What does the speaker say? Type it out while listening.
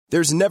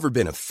There's never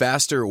been a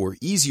faster or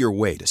easier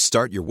way to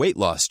start your weight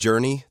loss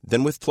journey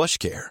than with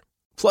PlushCare.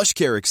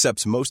 PlushCare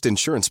accepts most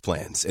insurance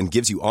plans and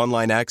gives you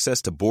online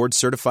access to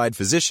board-certified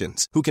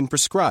physicians who can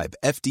prescribe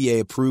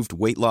FDA-approved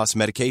weight loss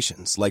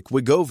medications like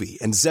Wegovy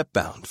and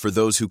Zepbound for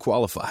those who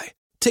qualify.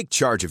 Take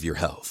charge of your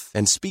health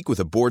and speak with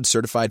a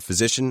board-certified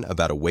physician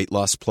about a weight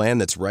loss plan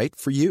that's right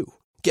for you.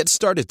 Get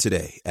started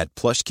today at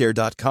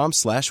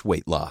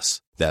plushcare.com/weight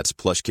loss. That's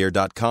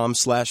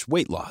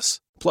plushcare.com/weight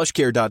loss.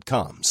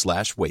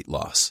 plushcare.com/weight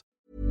loss.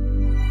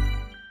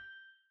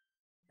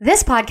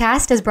 This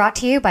podcast is brought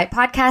to you by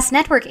Podcast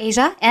Network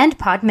Asia and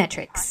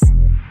Podmetrics.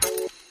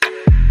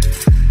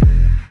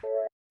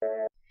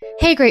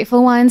 Hey,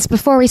 grateful ones.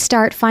 Before we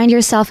start, find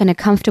yourself in a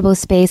comfortable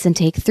space and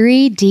take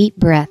 3 deep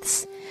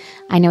breaths.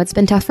 I know it's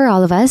been tough for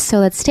all of us, so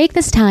let's take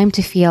this time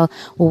to feel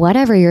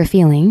whatever you're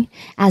feeling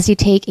as you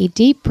take a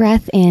deep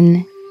breath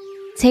in.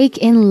 Take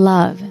in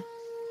love,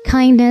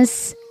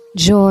 kindness,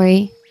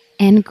 joy,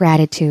 and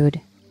gratitude.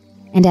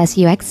 And as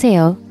you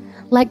exhale,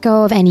 let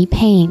go of any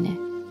pain,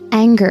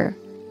 anger,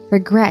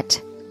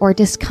 regret, or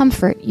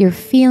discomfort you're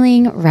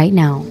feeling right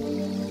now.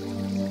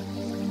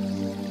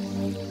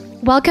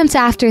 Welcome to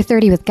After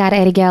 30 with Cara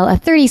Erigel, a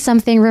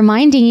 30-something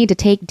reminding you to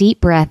take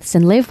deep breaths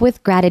and live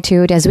with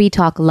gratitude as we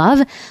talk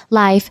love,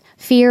 life,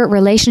 fear,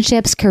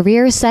 relationships,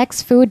 career,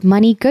 sex, food,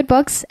 money, good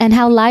books, and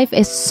how life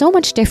is so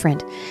much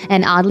different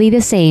and oddly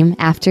the same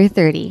after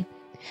 30.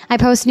 I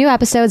post new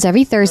episodes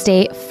every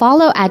Thursday.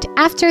 Follow at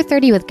After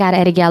 30 with Cara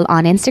Erigel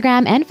on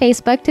Instagram and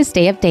Facebook to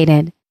stay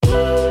updated.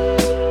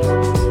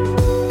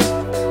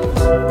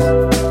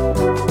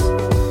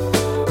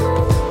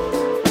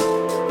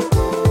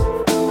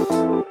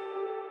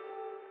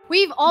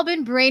 We've all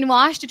been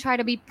brainwashed to try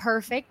to be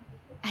perfect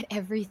at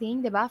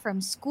everything, diba?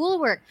 From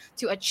schoolwork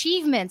to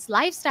achievements,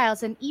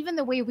 lifestyles, and even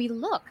the way we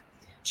look.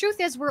 Truth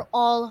is, we're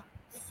all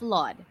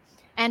flawed.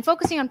 And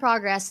focusing on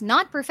progress,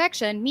 not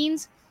perfection,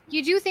 means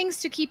you do things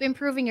to keep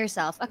improving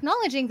yourself,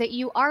 acknowledging that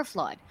you are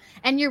flawed,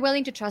 and you're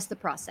willing to trust the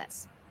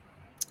process.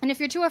 And if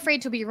you're too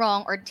afraid to be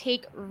wrong or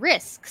take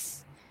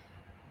risks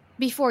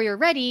before you're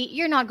ready,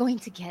 you're not going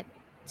to get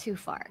too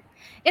far.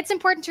 It's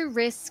important to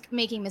risk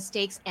making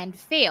mistakes and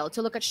fail,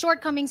 to look at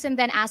shortcomings and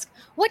then ask,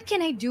 what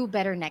can I do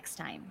better next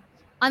time?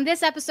 On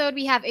this episode,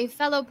 we have a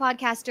fellow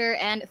podcaster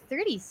and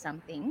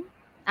 30-something,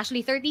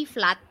 actually 30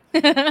 flat,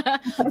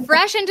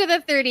 fresh into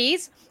the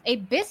 30s, a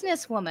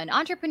businesswoman,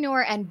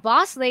 entrepreneur, and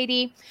boss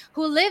lady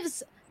who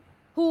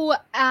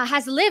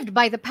has lived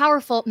by the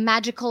powerful,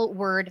 magical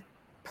word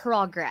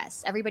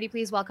progress. Everybody,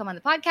 please welcome on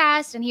the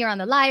podcast and here on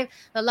the live,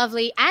 the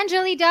lovely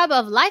Anjali Dub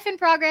of Life in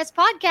Progress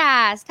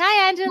podcast.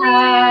 Hi,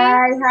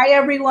 Anjali. Hi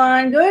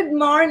everyone. Good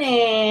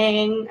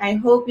morning. I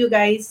hope you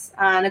guys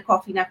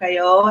na-coffee na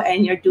kayo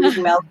and you're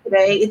doing well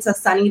today. It's a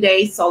sunny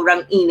day,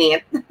 sobrang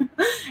init.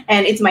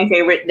 And it's my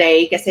favorite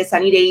day kasi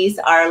sunny days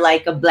are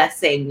like a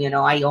blessing, you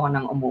know, ayoko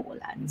nang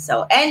umuulan.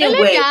 So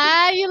anyway,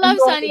 you love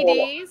sunny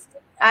days.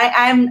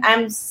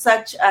 I'm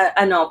such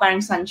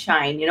parang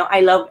sunshine. You know,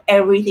 I love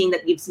everything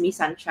that gives me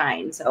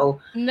sunshine. So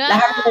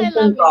lahat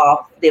ng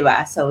off,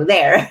 diba? So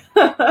there.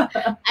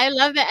 I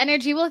love the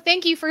energy. Well,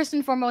 thank you first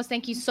and foremost.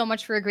 Thank you so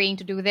much for agreeing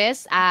to do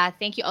this.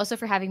 Thank you also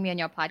for having me on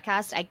your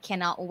podcast. I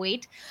cannot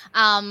wait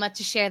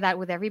to share that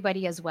with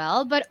everybody as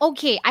well. But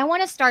okay, I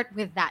want to start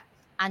with that,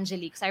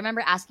 Anjali, because I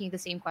remember asking you the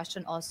same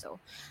question also.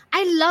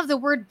 I love the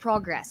word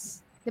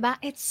progress. Diba?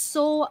 It's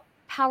so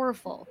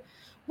powerful.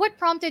 What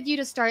prompted you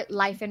to start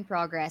Life in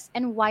Progress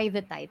and why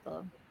the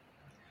title?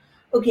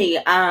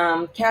 Okay,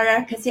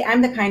 Cara, kasi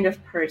I'm the kind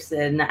of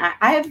person,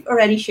 I've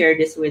already shared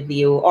this with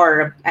you,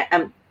 or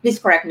please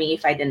correct me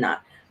if I did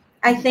not.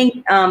 I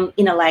think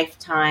in a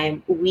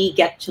lifetime, we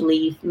get to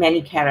live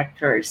many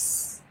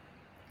characters.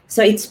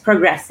 So it's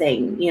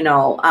progressing, you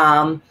know.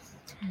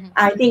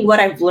 I think what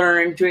I've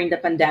learned during the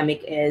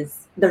pandemic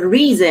is the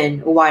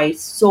reason why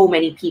so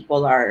many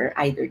people are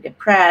either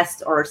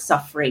depressed or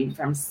suffering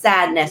from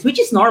sadness, which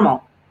is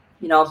normal.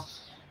 You know,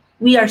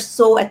 we are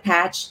so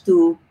attached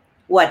to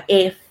what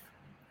if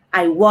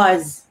I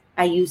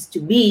used to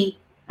be,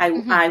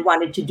 I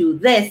wanted to do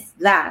this,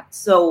 that.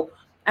 So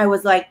I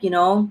was like, you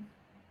know,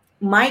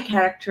 my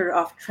character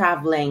of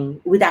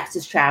traveling with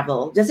Access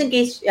Travel, just in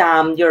case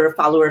your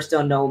followers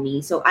don't know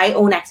me. So I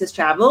own Access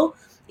Travel.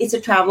 It's a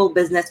travel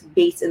business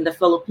based in the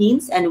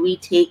Philippines. And we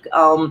take,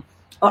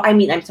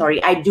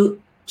 I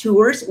do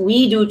tours.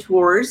 We do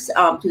tours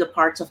to the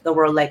parts of the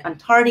world like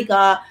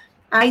Antarctica,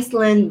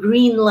 Iceland,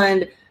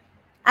 Greenland.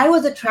 I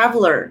was a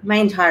traveler my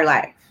entire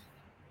life.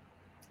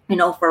 You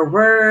know, for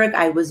work,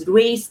 I was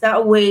raised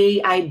that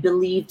way. I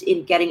believed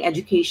in getting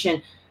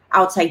education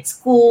outside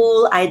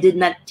school. I did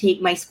not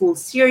take my school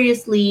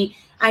seriously.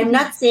 I'm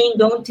not saying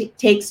don't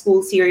take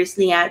school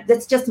seriously.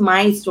 That's just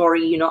my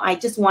story. You know, I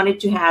just wanted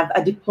to have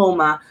a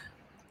diploma.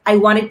 I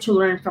wanted to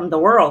learn from the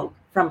world,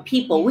 from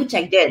people, which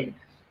I did.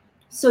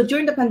 So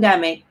during the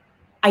pandemic,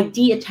 I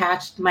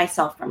detached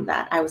myself from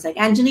that. I was like,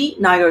 Anjali,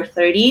 now you're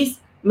 30s,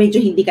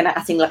 medyo hindi ka na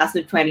kasing lakas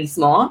ng 20s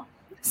mo.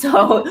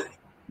 So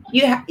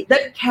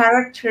that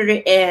character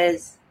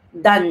is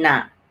done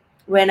na.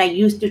 When I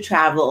used to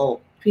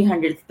travel,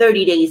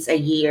 330 days a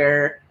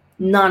year,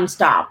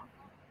 nonstop.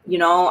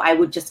 I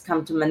would just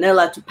come to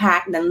Manila to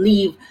pack, then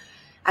leave.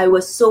 I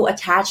was so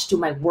attached to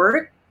my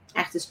work,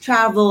 Access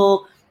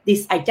Travel,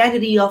 this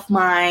identity of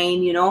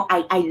mine.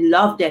 I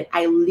loved it.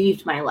 I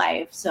lived my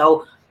life.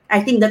 So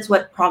I think that's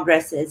what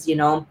progress is,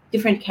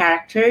 different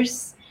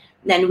characters.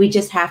 Then we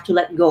just have to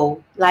let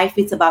go. Life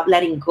is about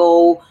letting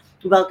go,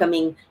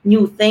 welcoming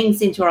new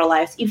things into our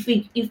lives. If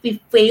we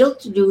fail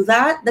to do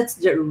that, that's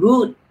the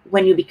root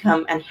when you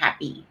become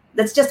unhappy.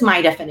 That's just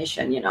my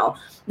definition,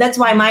 That's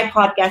why my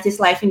podcast is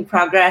Life in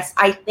Progress.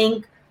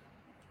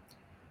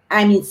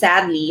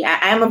 Sadly,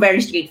 I'm a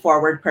very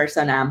straightforward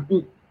person.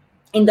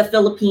 In the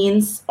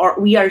Philippines, or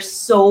we are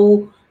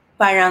so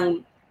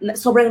parang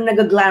sobrang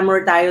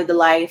nag-glamour tayo the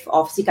life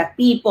of sikat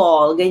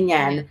people,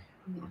 ganyan.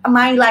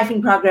 My Life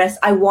in Progress,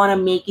 I want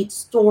to make it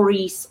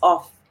stories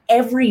of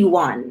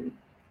everyone.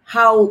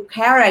 How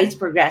Kara is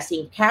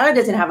progressing. Kara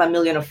doesn't have 1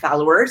 million of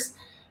followers,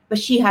 but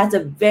she has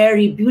a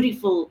very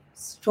beautiful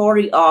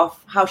story of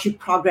how she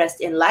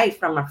progressed in life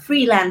from a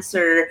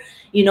freelancer,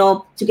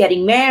 to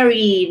getting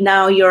married.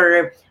 Now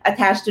you're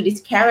attached to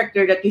this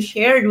character that you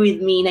shared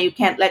with me. Now you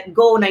can't let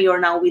go. Now you're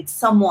now with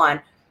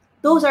someone.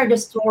 Those are the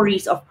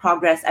stories of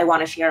progress I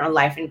want to share on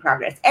Life in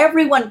Progress.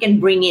 Everyone can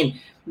bring in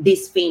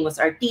this famous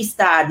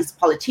artista, this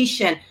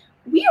politician.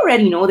 We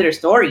already know their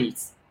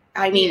stories.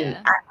 I've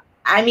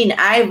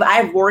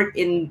worked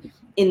in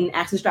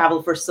Access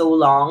Travel for so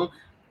long.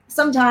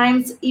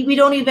 Sometimes we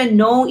don't even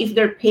know if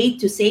they're paid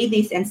to say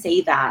this and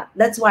say that.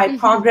 That's why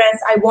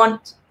progress, I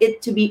want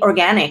it to be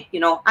organic.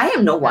 I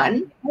am no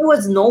one. I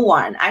was no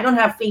one. I don't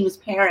have famous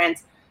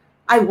parents.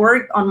 I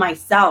worked on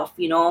myself.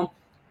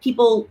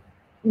 People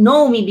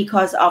know me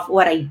because of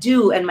what I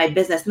do and my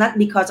business, not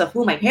because of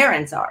who my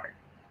parents are.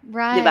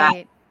 Right.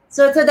 Diba?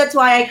 So that's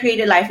why I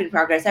created Life in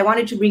Progress. I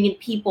wanted to bring in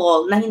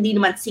people na hindi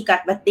naman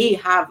sikat, but they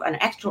have an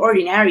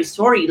extraordinary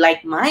story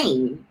like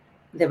mine.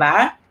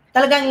 Diba?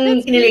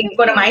 Talagang kinilig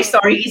ko na my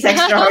story is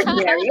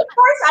extraordinary. Of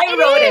course, I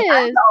wrote it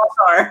as the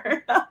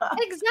author.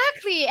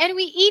 Exactly. And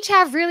we each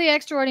have really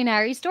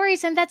extraordinary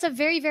stories. And that's a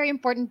very, very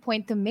important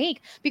point to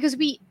make, because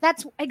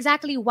that's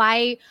exactly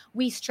why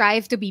we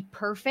strive to be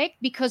perfect,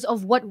 because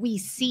of what we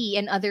see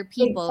in other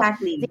people.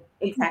 Exactly.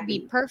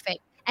 Be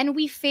perfect. And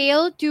we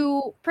fail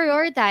to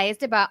prioritize,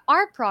 diba,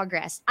 our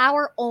progress,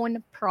 our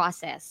own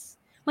process.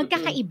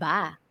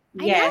 Magkakaiba.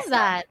 Yes. I love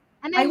that.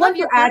 And I want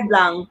to add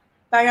lang,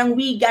 parang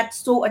we got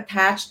so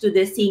attached to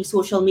this seeing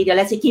social media.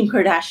 Let's say Kim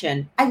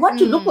Kardashian. I want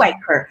to look like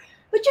her.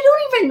 But you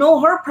don't even know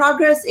her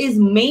progress is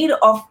made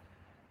of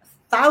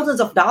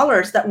thousands of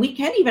dollars that we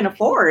can't even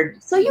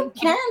afford. So you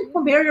can't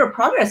compare your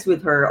progress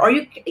with her.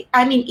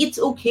 It's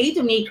okay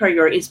to make her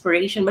your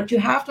inspiration, but you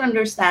have to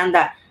understand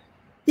that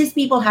these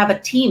people have a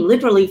team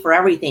literally for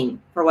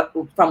everything,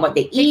 from what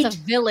they eat. It's a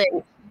village.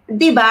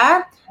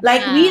 Diba?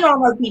 Like we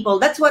normal people,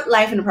 that's what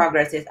Life in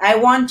Progress is. I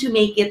want to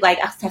make it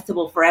like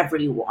accessible for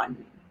everyone.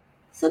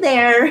 So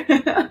there.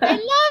 I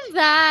love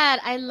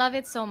that. I love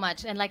it so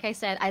much. And like I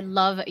said, I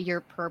love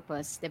your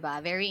purpose, diba?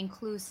 Very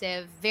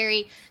inclusive,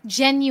 very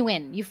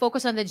genuine. You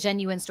focus on the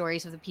genuine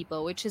stories of the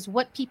people, which is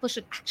what people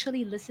should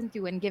actually listen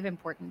to and give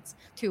importance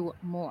to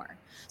more.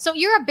 So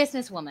you're a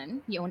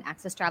businesswoman. You own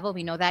Access Travel.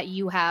 We know that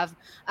you have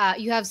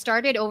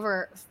started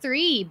over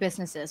 3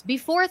 businesses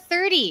before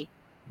 30.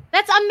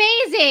 That's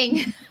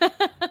amazing!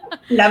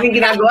 Daming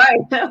ginagawa.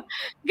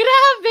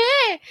 Grabe!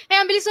 Eh,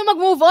 ang bilis mo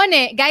mag-move on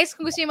eh. Guys,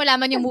 kung gusto niyo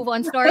malaman yung move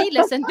on story,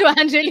 listen to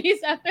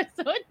Anjali's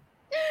episode.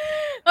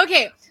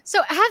 Okay, so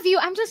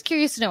I'm just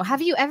curious to know,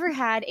 have you ever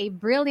had a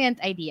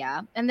brilliant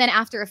idea, and then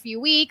after a few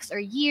weeks or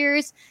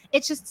years,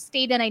 it just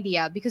stayed an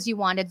idea because you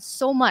wanted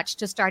so much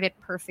to start it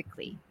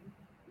perfectly?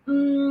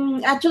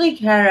 Actually,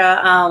 Kara,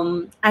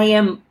 I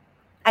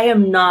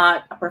am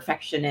not a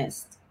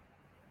perfectionist.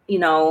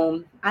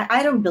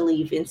 I don't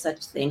believe in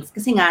such things.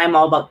 Kasi nga, I'm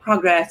all about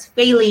progress,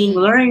 failing,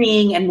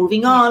 learning, and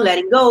moving on,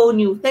 letting go,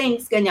 new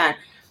things, ganyan.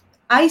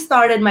 I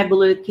started my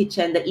Bullet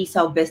Kitchen, the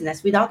isaw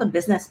business, without a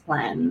business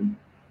plan.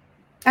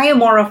 I am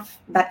more of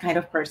that kind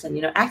of person.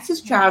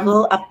 Access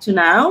Travel up to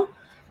now,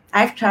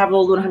 I've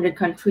traveled 100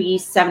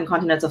 countries, 7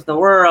 continents of the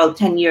world,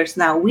 10 years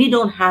now. We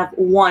don't have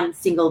one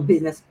single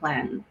business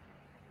plan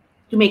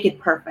to make it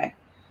perfect.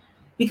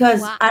 Because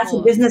as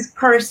a business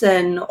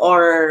person,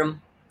 or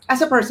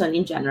as a person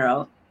in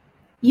general,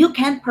 you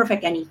can't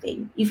perfect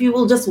anything. If you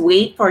will just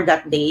wait for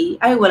that day,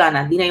 ay wala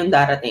na, di na yung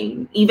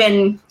darating.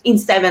 Even in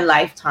 7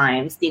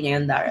 lifetimes, di na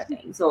yung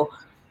darating. So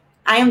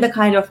I am the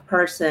kind of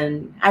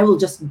person, I will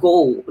just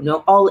go,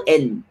 all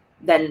in.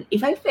 Then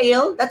if I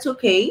fail, that's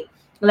okay.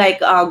 Like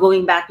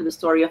going back to the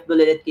story of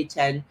Bullet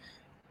Kitchen,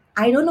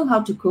 I don't know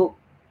how to cook.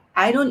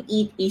 I don't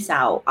eat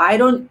isaw. I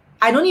don't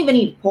even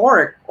eat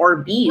pork or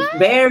beef.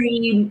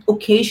 Very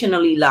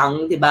occasionally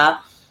lang, diba?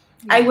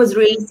 Yeah. I was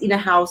raised in a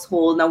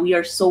household. Now we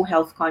are so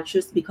health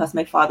conscious because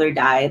my father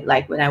died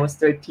like when I was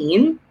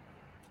 13.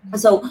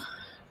 So,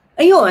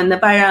 ayun, na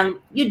parang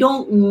you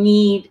don't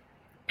need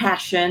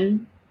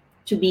passion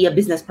to be a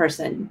business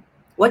person.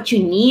 What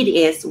you need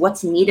is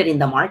what's needed in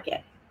the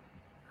market.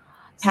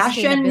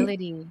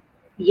 Passion.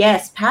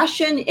 yes,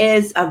 passion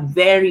is a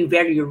very,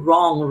 very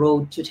wrong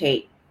road to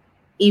take.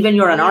 Even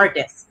you're an Right.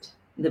 artist,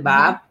 Mm-hmm.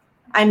 diba?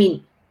 I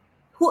mean,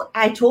 who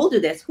I told you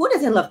this, who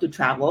doesn't love to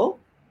travel?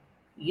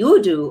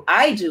 You do,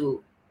 I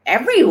do,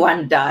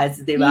 everyone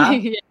does,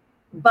 diba?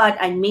 But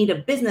I made a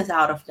business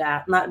out of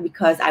that, not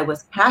because I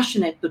was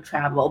passionate to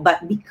travel,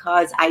 but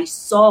because I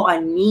saw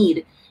a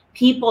need.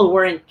 People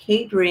weren't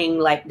catering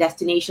like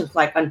destinations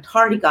like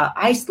Antarctica,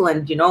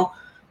 Iceland,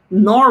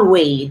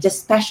 Norway,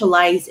 just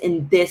specialize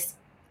in this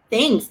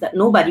things that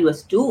nobody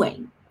was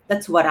doing.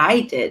 That's what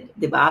I did,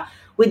 diba?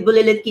 With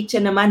Bulilit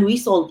Kitchen naman, we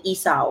sold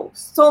isaw.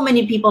 So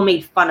many people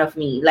made fun of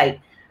me. Like,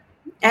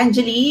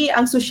 Angeli,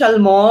 ang social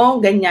mo,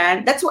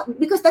 ganyan.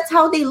 Because that's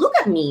how they look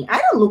at me.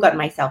 I don't look at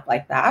myself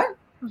like that.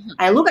 Mhm.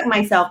 I look at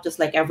myself just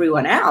like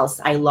everyone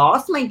else. I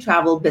lost my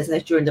travel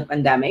business during the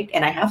pandemic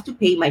and I have to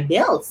pay my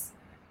bills,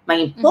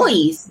 my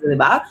employees, di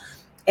ba?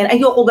 And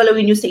ayoko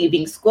galawin yung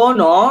savings ko,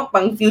 no?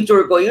 Pang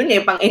future ko yun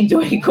pang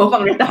enjoy ko,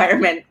 pang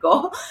retirement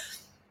ko.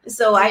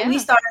 So we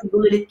Yeah. started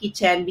Bulilit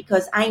Kitchen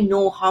because I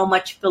know how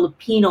much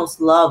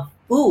Filipinos love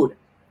food.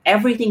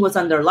 Everything was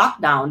under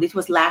lockdown. This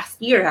was last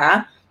year,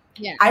 huh?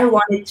 Yeah. I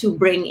wanted to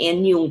bring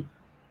in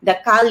the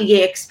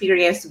Kalye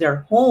experience to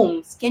their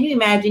homes. Can you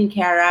imagine,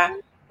 Kara?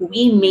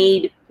 We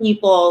made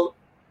people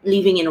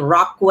living in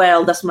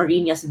Rockwell,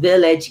 Dasmariñas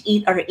village,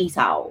 eat our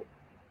isaw.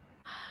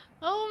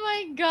 Oh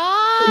my Can you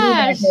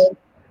gosh. imagine?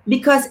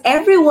 Because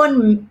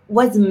everyone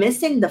was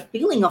missing the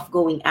feeling of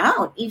going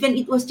out. Even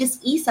it was just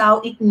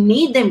isaw, it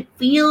made them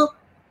feel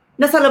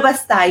nasa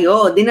labas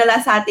tayo. Dinala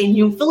sa atin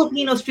yung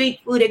Filipino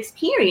street food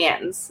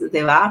experience,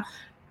 di ba?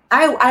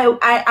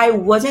 I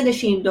wasn't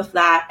ashamed of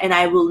that, and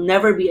I will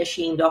never be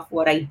ashamed of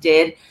what I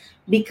did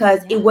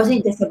because it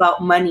wasn't just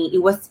about money.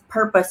 It was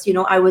purpose.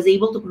 I was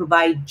able to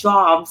provide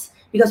jobs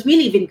because we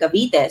live in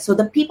Cavite. So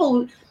the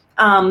people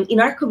in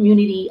our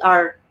community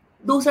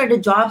those are the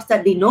jobs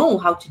that they know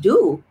how to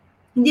do.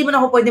 Hindi man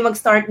ako pwede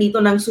mag-start dito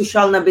ng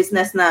social na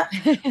business na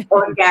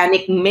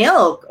organic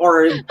milk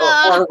or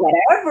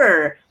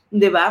whatever.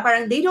 Diba?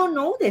 Parang they don't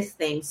know this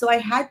thing. So I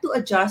had to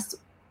adjust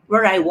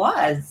where I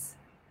was.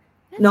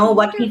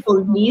 What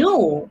people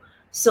knew.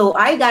 So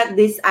I got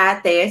these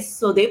ates.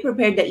 So they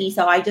prepared the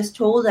isaw. I just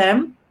told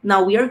them,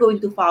 now we are going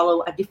to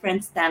follow a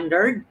different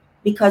standard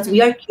because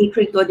we are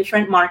catering to a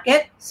different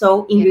market.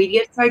 So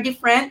ingredients are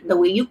different. The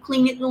way you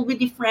clean it will be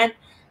different.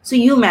 So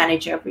you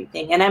manage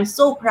everything. And I'm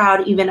so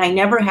proud, even I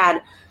never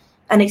had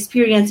an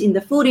experience in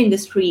the food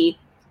industry.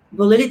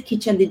 Bulilit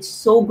Kitchen did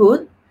so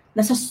good.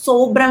 Nasa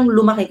sobrang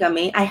lumaki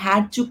kami. I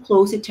had to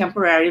close it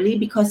temporarily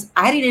because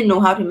I didn't know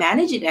how to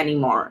manage it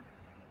anymore.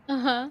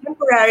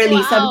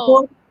 Temporarily, sabi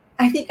ko,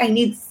 I think I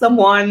need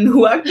someone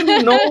who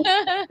actually knows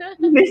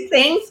these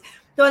things.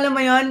 So alam mo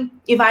yun,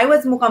 if I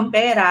was mukhang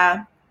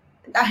pera,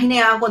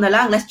 hinayaan ko na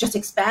lang, let's just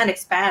expand.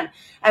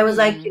 I was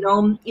like,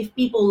 if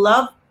people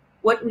love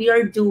what we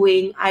are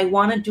doing, I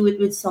want to do it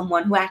with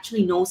someone who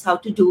actually knows how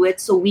to do it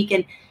so we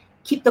can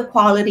keep the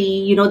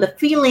quality, the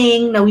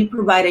feeling that we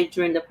provided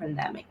during the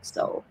pandemic.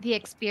 So the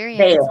experience.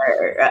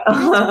 There.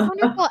 That's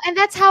wonderful. And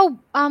that's how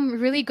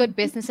really good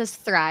businesses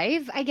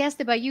thrive. I guess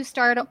that you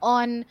start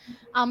on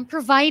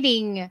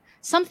providing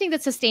something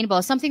that's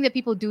sustainable, something that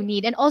people do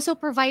need, and also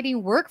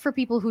providing work for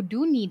people who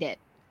do need it.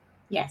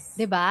 Yes.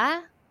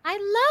 Diba? I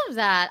love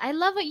that. I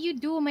love what you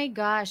do. Oh my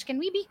gosh. Can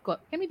we be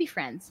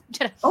friends?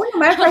 Oh,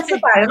 my friends na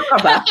tayo. Ano ka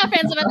ba?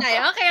 Friends ba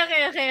tayo?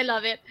 Okay. I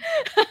love it.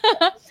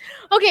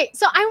 Okay,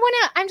 so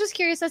I'm just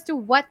curious as to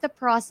what the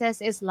process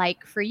is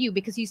like for you,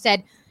 because you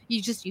said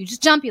you just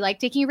jump, you like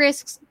taking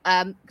risks.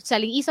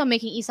 Selling isaw,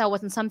 making isaw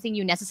wasn't something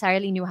you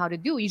necessarily knew how to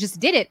do. You just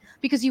did it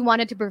because you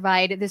wanted to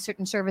provide this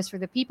certain service for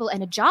the people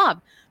and a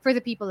job for the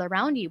people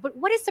around you. But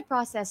what is the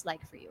process like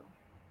for you?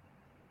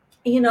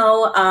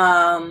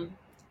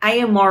 I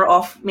am more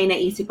of may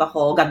naisip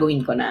ako,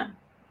 gagawin ko na.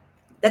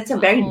 That's a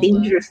very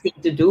dangerous thing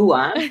to do,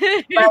 ah.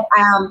 But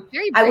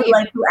I would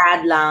like to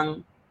add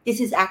lang,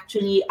 this is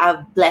actually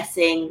a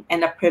blessing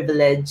and a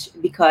privilege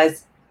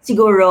because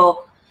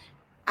siguro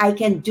I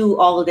can do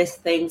all these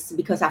things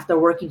because after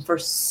working for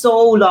so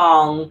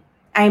long,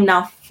 I'm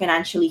now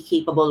financially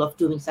capable of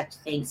doing such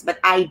things. But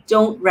I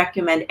don't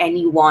recommend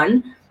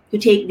anyone to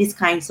take these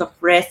kinds of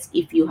risks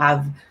if you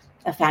have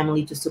a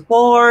family to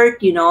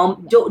support,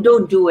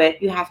 don't do it.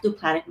 You have to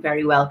plan it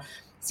very well.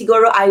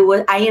 Siguro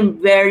I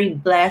am very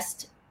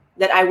blessed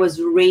that I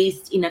was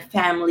raised in a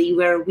family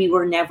where we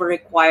were never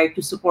required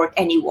to support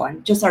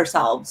anyone, just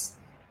ourselves.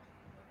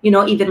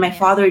 Even my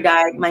father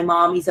died. My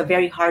mom is a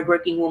very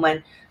hardworking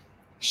woman.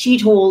 She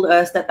told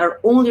us that our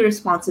only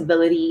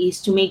responsibility is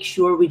to make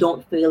sure we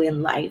don't fail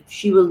in life.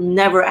 She will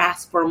never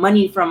ask for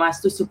money from us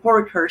to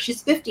support her.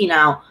 She's 50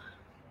 now.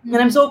 And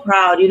I'm so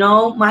proud,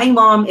 my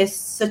mom is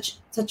such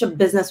a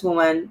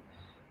businesswoman.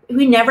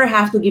 We never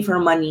have to give her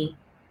money.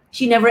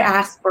 She never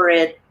asked for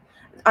it.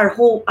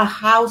 A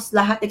house,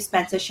 lahat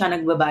expenses siya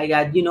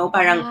nagbabayad.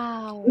 Parang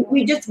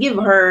we just give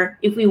her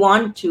if we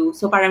want to.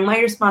 So parang my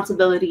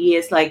responsibility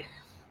is like,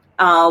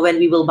 when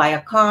we will buy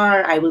a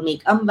car, I will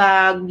make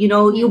ambag,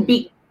 you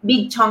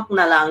big chunk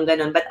na lang,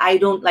 ganun. But I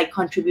don't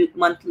contribute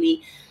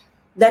monthly.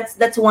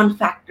 That's one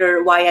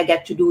factor why I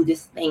get to do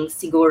these things.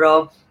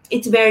 Siguro,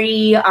 it's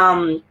very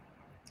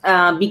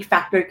big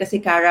factor kasi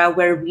Kara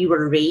where we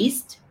were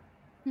raised.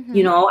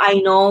 You know,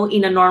 I know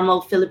in a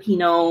normal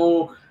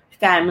Filipino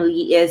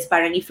family is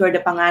parang if you're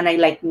the panganay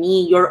like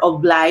me, you're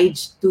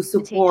obliged to To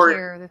take support,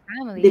 care of the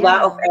family.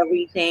 diba, of Yeah.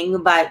 everything.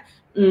 But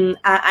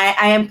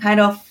I am kind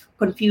of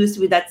confused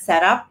with that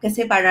setup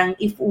kasi parang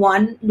if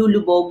one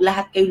lulubog,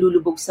 lahat kayo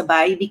lulubog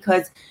sabay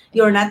because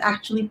you're not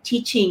actually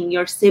teaching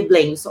your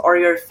siblings or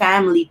your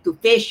family to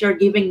fish. You're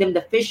giving them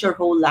the fish your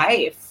whole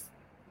life.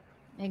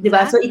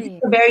 Diba? So it's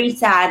Exactly. a very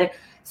sad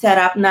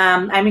setup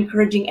na I'm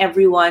encouraging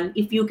everyone,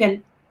 if you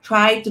can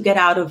try to get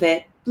out of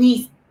it,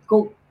 please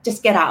go,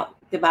 just get out.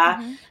 Diba?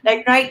 Mhm.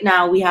 Like right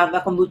now, we have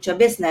a kombucha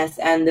business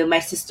and my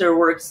sister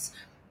works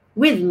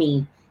with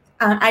me.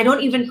 I don't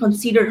even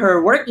consider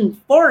her working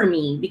for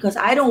me because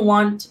I don't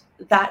want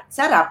that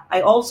setup.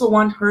 I also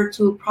want her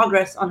to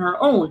progress on her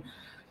own.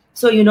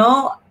 So, you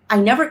know, I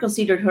never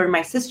considered her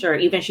my sister,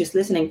 even she's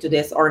listening to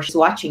this or she's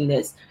watching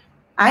this.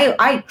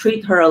 I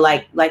treat her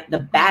like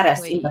the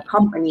baddest in the Employee.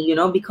 company, you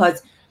know,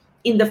 because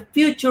in the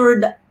future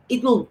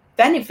it will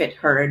benefit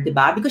her,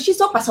 diba? Because she's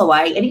so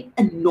pasaway and it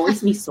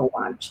annoys me so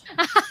much.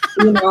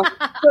 You know,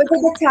 so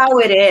that's how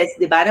it is,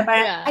 diba? Na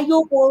parang, Yeah.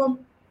 ayoko,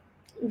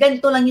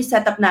 ganito lang yung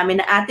setup namin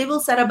na ate will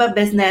set up a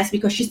business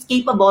because she's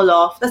capable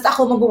of, tas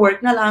ako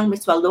mag-work na lang, may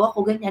sweldo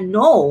ako, ganyan.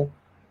 No.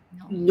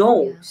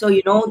 Yeah. So,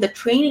 you know, the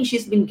training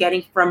she's been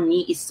getting from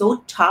me is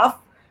so tough.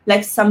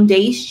 Like some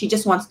days she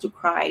just wants to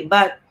cry.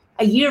 But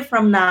a year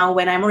from now,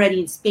 when I'm already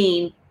in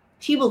Spain,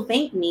 she will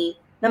thank me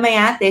na my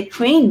ate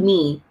trained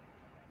me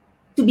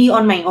to be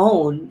on my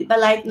own. But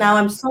like now,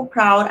 I'm so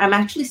proud. I'm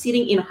actually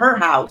sitting in her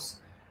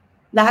house.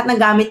 Lahat ng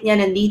gamit niya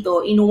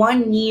nandito. In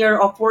 1 year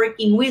of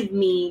working with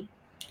me,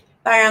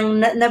 parang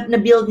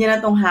na-build niya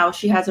na tong house.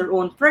 She has her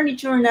own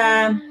furniture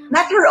na.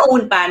 Not her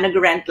own pa,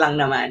 nag-rent lang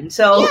naman.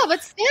 So, Yeah,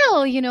 but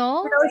still, you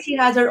know, she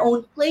has her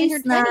own in her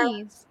place na.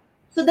 20s.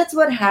 So that's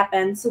what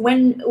happens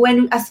when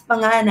as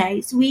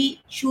panganays, we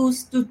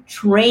choose to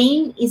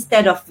train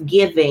instead of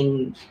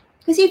giving.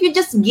 Because if you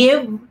just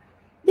give,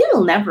 they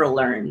will never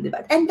learn.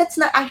 Diba? And that's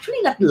not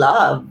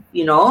love,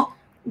 you know?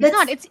 It's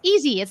not. It's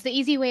easy. It's the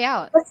easy way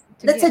out.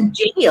 That's a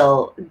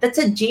jail. That's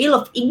a jail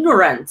of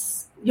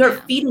ignorance.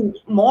 You're feeding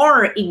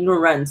more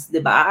ignorance,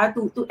 diba?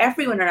 To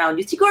everyone around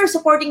you. Siguro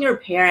supporting your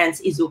parents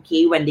is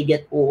okay when they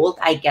get old.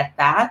 I get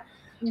that.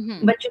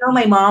 Mhm. But you know,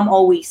 my mom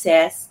always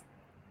says,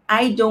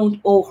 I don't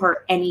owe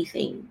her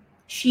anything.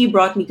 She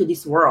brought me to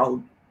this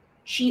world.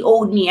 She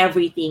owed me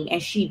everything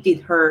and she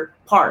did her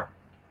part.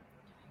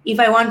 If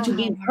I want to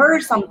give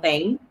her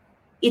something,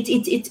 it's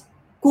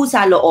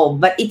kusa loob,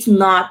 but it's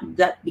not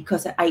that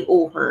because I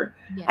owe her.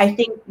 Yeah. I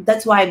think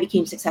that's why I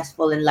became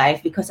successful in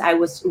life because I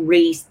was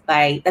raised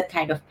by that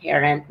kind of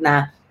parent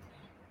na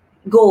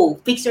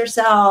go fix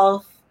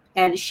yourself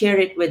and share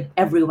it with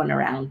everyone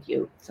around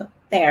you. So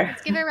there.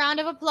 Let's give a round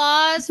of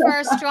applause for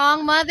our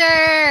strong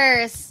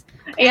mothers.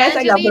 Yes,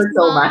 I love her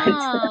so much.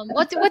 Mom.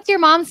 What's your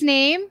mom's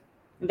name?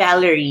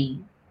 Valerie.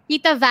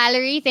 Tita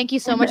Valerie, thank you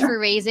so much for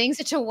raising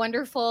such a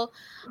wonderful,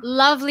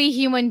 lovely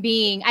human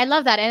being. I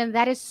love that, and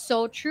that is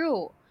so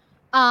true.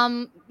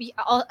 I'm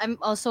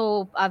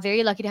also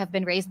very lucky to have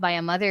been raised by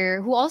a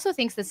mother who also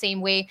thinks the same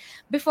way.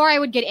 Before, I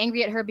would get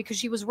angry at her because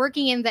she was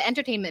working in the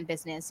entertainment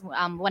business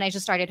when I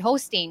just started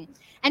hosting,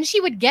 and she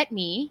would get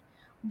me,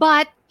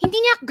 but hindi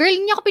niya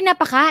ako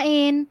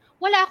pinapakain.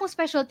 Wala akong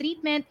special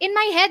treatment. In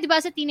my head, diba,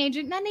 as a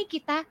teenager, nanay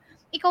kita,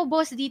 ikaw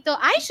boss dito,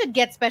 I should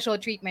get special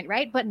treatment,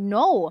 right? But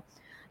no.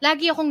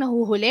 Lagi akong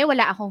nahuhuli,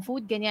 wala akong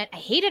food, ganyan. I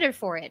hated her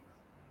for it.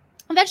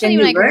 Eventually,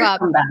 when I grew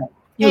up,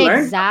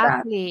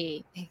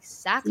 Exactly.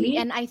 See?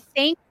 And I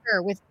thank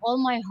her with all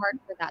my heart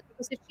for that.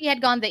 Because if she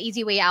had gone the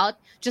easy way out,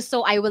 just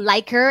so I will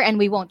like her and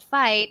we won't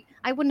fight,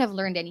 I wouldn't have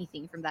learned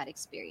anything from that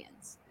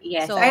experience.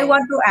 Yes, So- I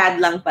want to add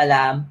lang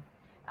pala.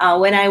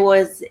 When I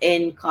was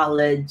in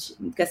college,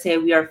 kasi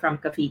we are from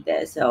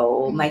Cavite,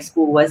 so my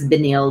school was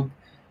Benilde.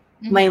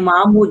 My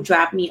mom would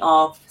drop me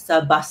off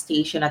sa bus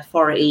station at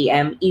 4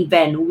 a.m.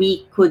 Even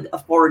we could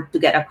afford to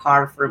get a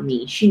car for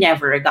me. She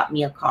never got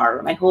me a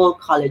car. My whole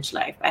college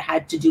life, I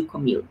had to do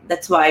commute.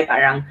 That's why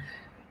parang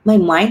my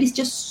mind is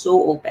just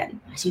so open.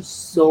 She's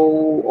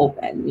so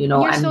open, you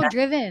know. You're I'm so not,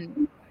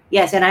 driven.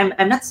 yes, and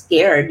I'm not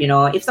scared, you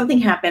know. If something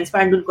happens,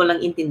 parang dun ko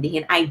lang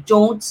intindihin. I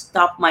don't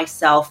stop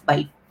myself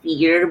by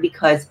fear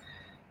because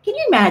can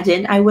you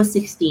imagine? I was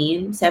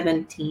 16,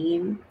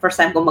 17,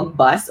 first time ko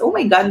mag-bus. Oh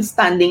my God,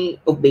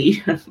 standing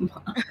ovation.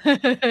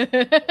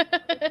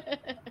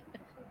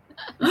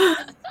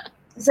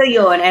 So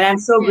yun, and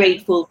I'm so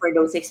grateful for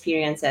those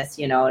experiences,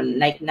 you know.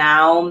 Like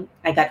now,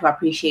 I got to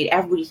appreciate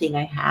everything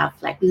I have,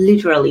 like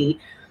literally.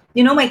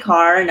 You know, my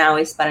car now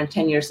is parang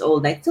 10 years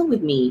old. It's still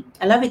with me.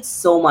 I love it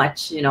so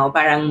much, you know,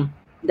 parang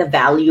the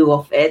value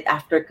of it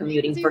after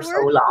commuting for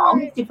so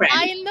long. It's different.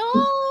 I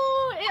know.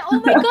 Oh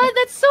my God,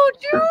 that's so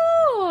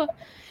true.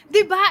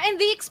 Diba? And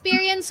the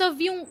experience of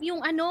yung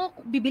ano,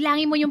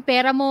 bibilangin mo yung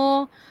pera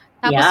mo,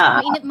 Tapos Yeah.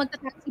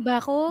 magta-taxi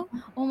ba ako?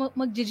 O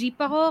mag-jeep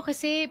ako?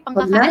 Kasi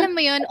Wag na. alam mo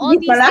yun, all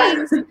Hindi these pala.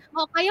 things.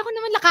 Kaya ko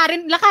naman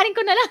lakarin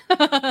ko na lang.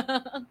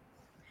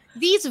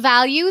 These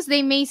values,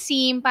 they may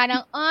seem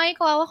parang, ay,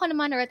 kawawa ko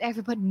naman or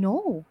whatever, but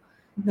no.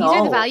 These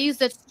are the No. values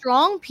that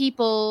strong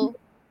people,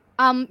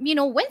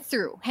 went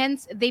through.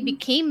 Hence, they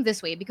became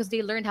this way because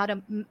they learned how to,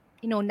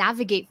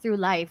 navigate through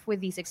life with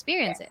these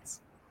experiences.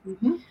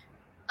 Mhm.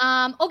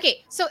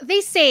 Okay, so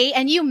they say,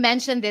 and you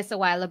mentioned this a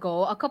while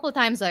ago, a couple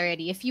times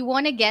already, if you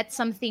want to get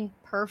something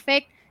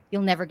perfect,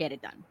 you'll never get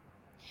it done.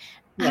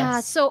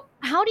 Yes. So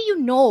how do you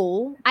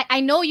know? I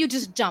know you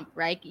just jump,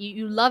 right?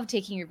 You love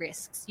taking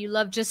risks. You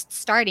love just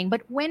starting.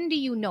 But when do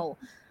you know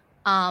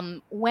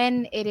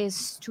when it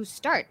is to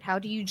start? How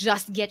do you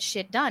just get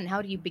shit done?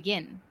 How do you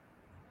begin?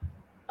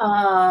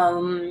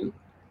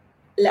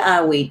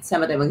 Wait,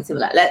 sama tayo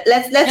magsimula.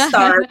 Let's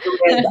start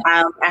with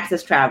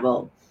Access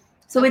Travel.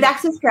 So with Okay.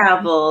 Access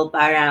Travel,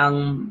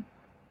 parang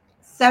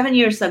 7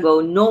 years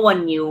ago, no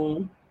one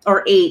knew,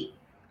 or 8,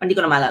 hindi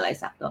ko na maalala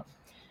exacto.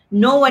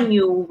 No one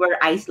knew where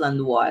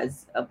Iceland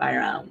was.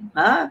 Parang,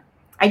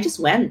 I just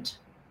went.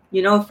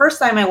 First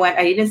time I went,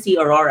 I didn't see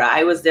Aurora.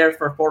 I was there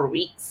for 4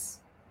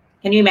 weeks.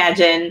 Can you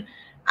imagine?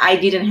 I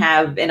didn't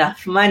have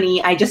enough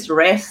money. I just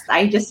risked.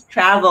 I just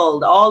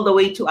traveled all the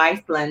way to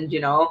Iceland,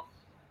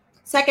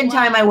 Second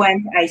time I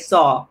went, I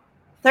saw.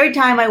 Third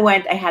time I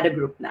went, I had a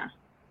group na.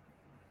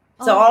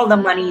 So all the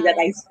money that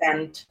I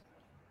spent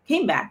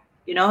came back,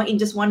 in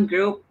just one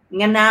group.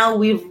 And now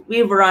we've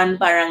run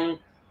parang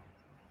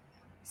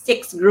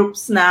 6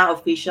 groups now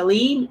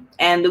officially,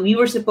 and we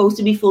were supposed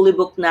to be fully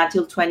booked now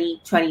till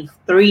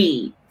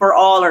 2023 for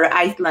all our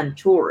Iceland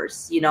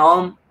tours,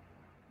 Oh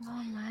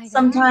my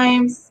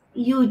Sometimes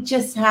you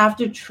just have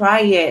to try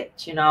it,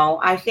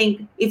 I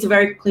think it's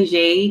very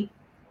cliche.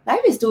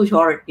 Life is too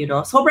short,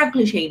 Sobrang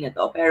cliche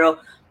nito. Pero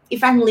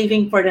if I'm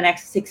living for the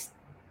next 6,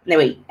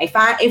 anyway,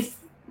 if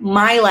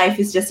my life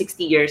is just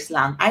 60 years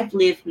lang, I've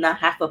lived na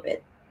half of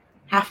it.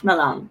 Half na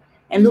lang.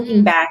 And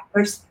looking back,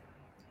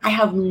 I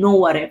have no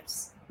what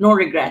ifs, no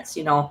regrets,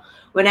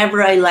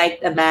 Whenever I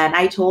liked a man,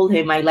 I told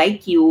him, I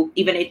like you,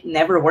 even if it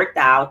never worked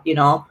out,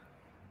 No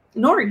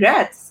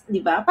regrets, di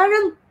ba?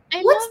 Parang,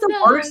 what's the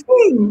worst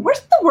thing?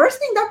 What's the worst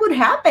thing that would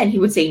happen? He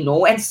would say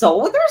no. And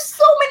so there's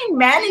so many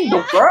men in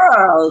the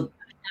world.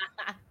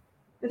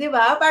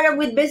 Diba?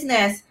 Parang with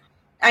business,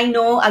 I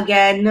know,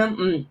 again,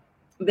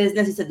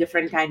 business is a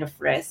different kind of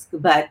risk,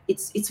 but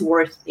it's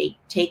worth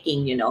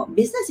taking,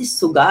 Business is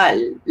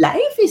sugal.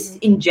 Life is,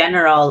 in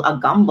general, a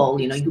gamble,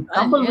 You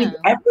gamble with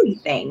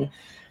everything.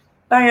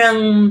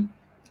 Parang,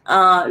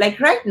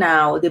 like right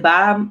now,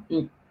 diba?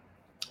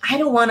 I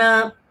don't want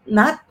to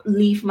not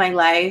live my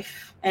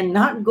life and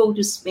not go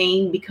to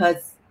Spain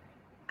because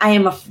I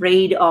am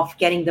afraid of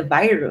getting the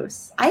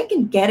virus. I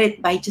can get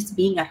it by just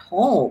being at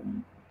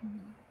home.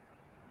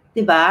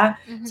 Diba?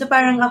 So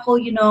parang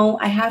ako,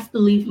 I have to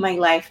live my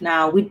life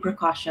now with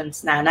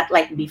precautions na, not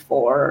like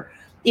before.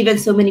 Even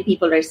so many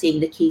people are saying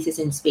the cases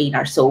in Spain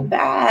are so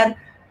bad.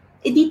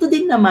 Dito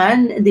din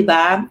naman,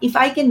 diba? If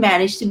I can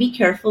manage to be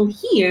careful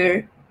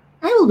here,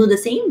 I will do the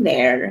same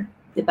there.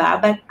 Diba?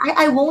 But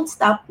I won't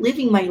stop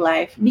living my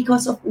life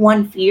because of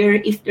one fear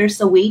if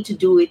there's a way to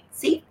do it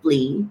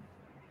safely.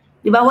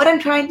 Diba? What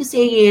I'm trying to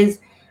say is,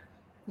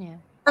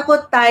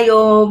 takot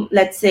tayo,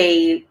 let's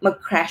say,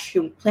 mag-crash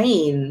yung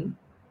plane.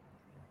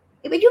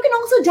 But you can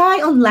also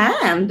die on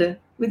land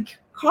with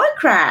car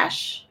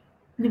crash.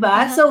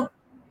 Diba? So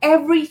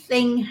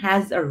everything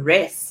has a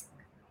risk.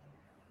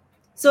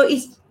 So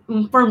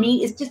for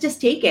me, it's just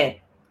take it.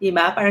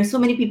 Diba? Parang so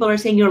many people are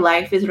saying your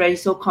life is already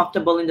so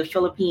comfortable in the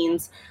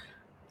Philippines.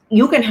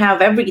 You can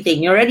have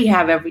everything. You already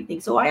have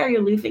everything. So why are you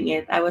leaving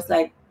it? I was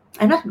like,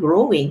 I'm not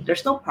growing.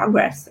 There's no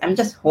progress. I'm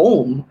just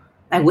home.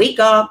 I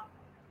wake up.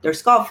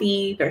 There's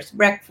coffee. There's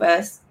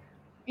breakfast.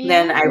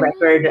 Then I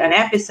record an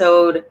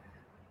episode.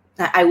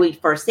 I wait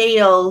for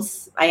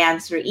sales. I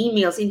answer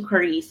emails,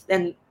 inquiries.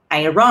 Then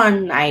I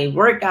run. I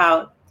work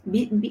out.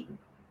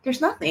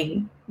 There's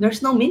nothing.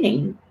 There's no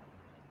meaning.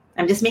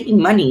 I'm just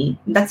making money.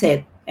 That's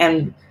it.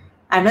 And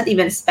I'm not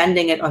even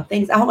spending it on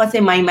things. I would say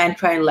my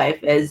mantra in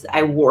life is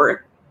I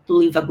work to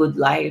live a good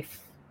life.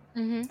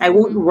 I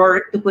won't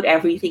work to put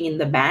everything in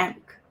the bank.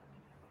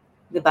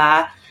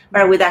 Diba?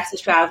 But with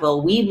Access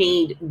Travel, we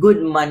made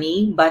good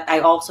money, but I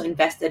also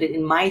invested it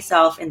in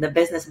myself in the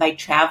business by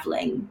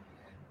traveling.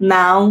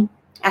 Now,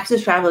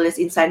 Access Travel is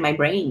inside my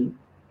brain.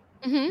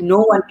 No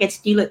one can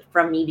steal it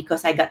from me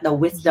because I got the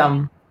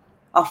wisdom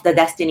of the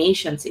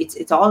destinations.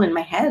 It's all in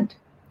my head.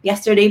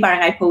 Yesterday,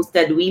 parang I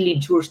posted we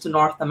lead tours to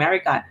North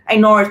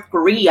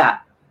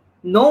Korea.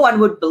 No one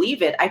would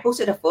believe it. I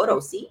posted a photo.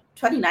 See,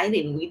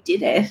 2019, we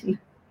did it.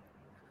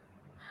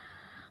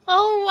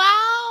 Oh,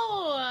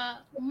 wow.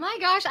 Oh my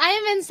gosh, I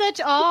am in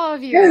such awe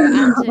of you,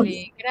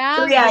 Angelique.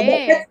 So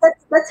yeah,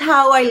 that's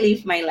how I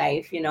live my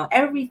life.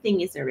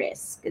 Everything is a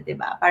risk.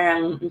 Diba?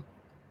 Parang,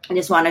 I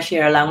just want to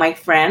share lang. My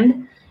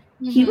friend,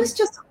 he was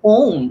just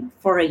home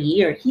for a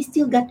year. He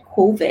still got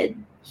COVID.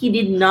 He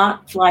did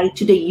not fly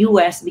to the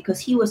US because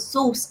he was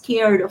so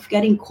scared of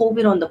getting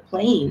COVID on the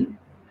plane.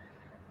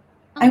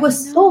 I Oh was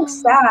so no.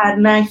 sad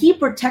na he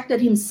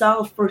protected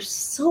himself for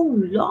so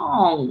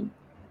long.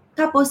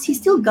 Tapos he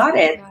still He got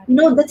still it. got You it.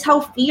 know, that's how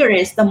fear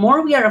is. The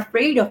more we are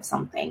afraid of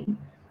something,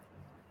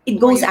 it The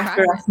more goes you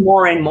after attract it. us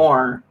more and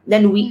more.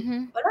 Then we,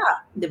 Mm-hmm. wala,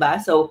 di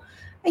ba? So,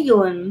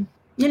 ayun,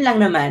 yun lang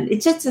naman.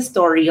 It's just a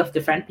story of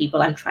different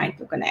people I'm trying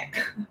to connect.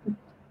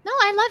 No,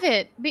 I love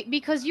it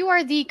because you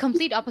are the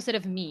complete opposite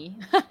of me.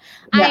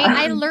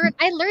 I Yeah.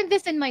 learned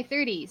this in my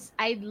 30s.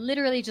 I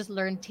literally just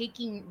learned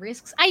taking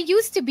risks. I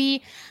used to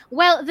be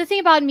well, the thing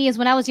about me is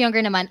when I was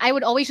younger naman, I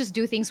would always just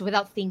do things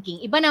without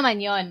thinking. Iba naman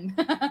 'yon.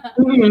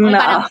 Mm, Okay,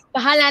 parang oo.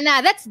 bahala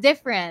na. That's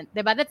different,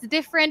 'di ba? That's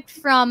different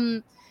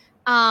from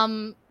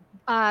um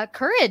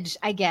courage,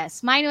 I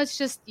guess. Mine was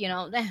just,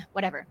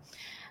 whatever.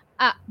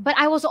 But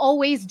I was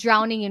always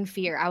drowning in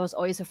fear. I was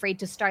always afraid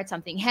to start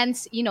something.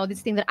 Hence, this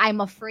thing that I'm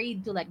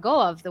afraid to let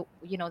go of.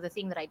 The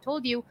thing that I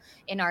told you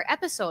in our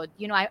episode.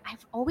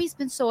 I've always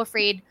been so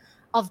afraid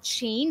of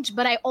change,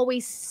 but I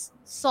always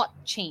sought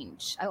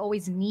change. I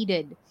always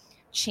needed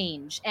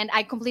change. And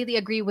I completely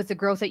agree with the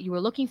growth that you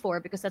were looking for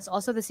because that's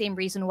also the same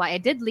reason why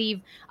I did leave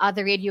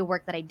the radio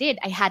work that I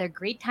did. I had a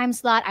great time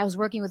slot. I was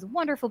working with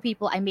wonderful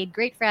people. I made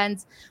great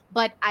friends,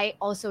 but I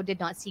also did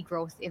not see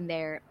growth in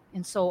there.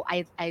 And so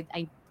I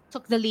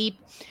took the leap,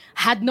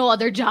 had no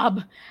other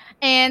job.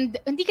 And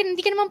hindi ka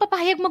naman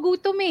papahayag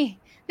magutom eh.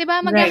 'Di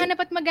ba? Right.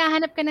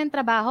 Maghahanap ka ng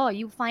trabaho.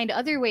 You find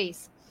other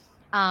ways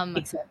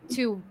Exactly.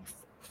 to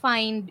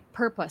find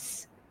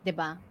purpose, 'di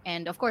ba?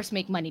 And of course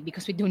make money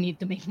because we do need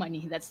to make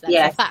money. That's a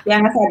Yes. fact. Kaya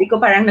nga sabi ko,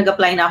 parang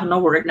nag-apply na ako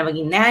ng work na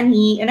maging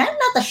nanny, and I'm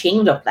not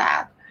ashamed of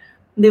that.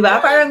 Di ba?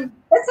 Yeah. Parang,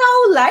 that's how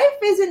life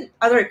is in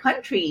other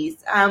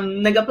countries.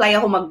 Nag-apply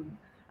ako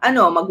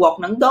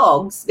mag-walk ng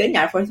dogs,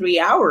 ganyan, for 3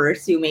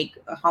 hours. You make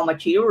how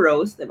much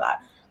euros, di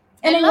ba?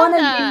 I And love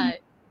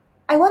that.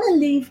 I wanna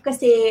live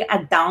kasi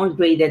a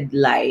downgraded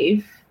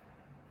life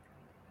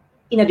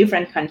in a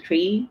different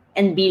country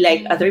and be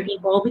like other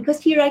people because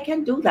here I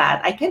can do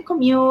that. I can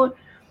commute.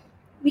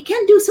 We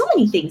can do so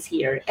many things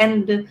here.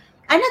 And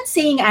I'm not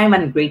saying I'm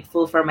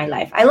ungrateful for my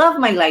life. I love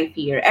my life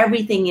here.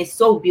 Everything is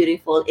so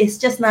beautiful. It's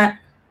just not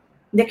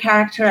the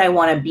character I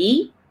want to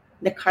be,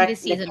 the In this character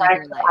season of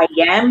your life. I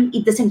am.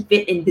 It doesn't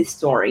fit in this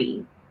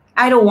story.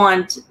 I don't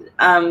want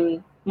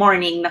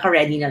morning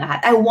naka-ready na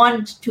lahat. I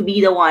want to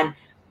be the one.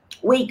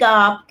 Wake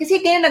up. Kasi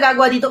kaya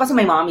nagagawa dito kasi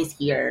my mom is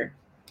here.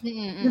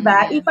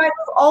 Diba? Yeah. If I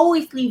will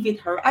always live with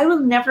her, I will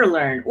never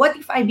learn. What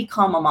if I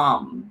become a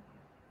mom?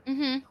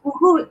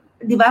 Who,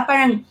 di ba,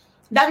 parang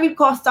that will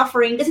cause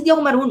suffering kasi di ako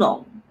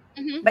marunong.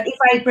 But if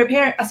I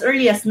prepare as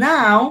early as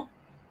now,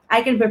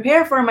 I can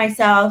prepare for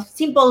myself,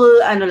 simple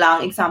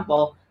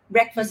example,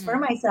 breakfast for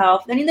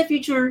myself. Then in the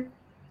future,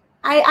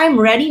 I'm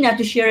ready now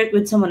to share it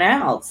with someone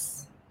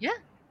else. Yeah.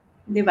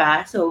 Di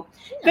ba? So,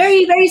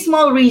 very, very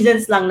small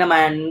reasons lang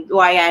naman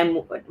why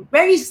I'm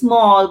very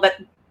small but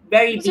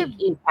very big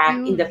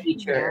impact in the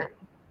future. Yeah.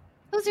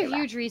 Those are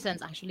huge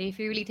reasons, actually, if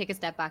you really take a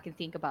step back and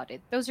think about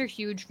it. Those are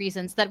huge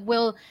reasons that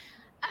will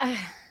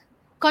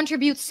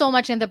contribute so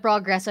much in the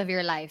progress of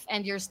your life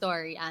and your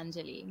story,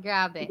 Angeli.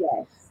 Grabe.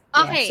 Yes.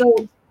 Okay,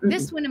 So,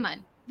 this one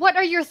naman. What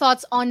are your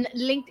thoughts on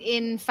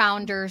LinkedIn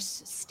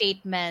founders'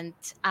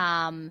 statement?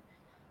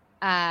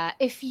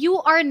 If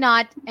you are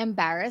not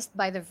embarrassed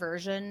by the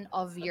version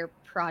of your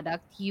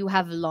product, you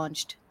have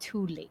launched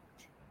too late.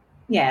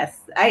 Yes.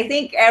 I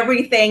think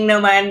everything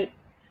naman,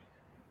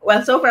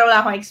 well, so far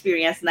wala akong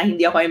experience na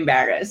hindi ako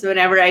embarrassed.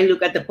 Whenever I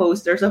look at the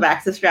posters of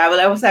Access Travel,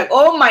 I was like,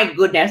 oh my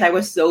goodness, I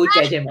was so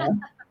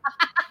judgmental.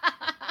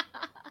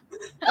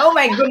 Oh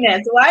my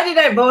goodness, why did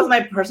I boast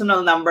my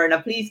personal number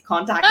na please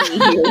contact me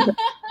here?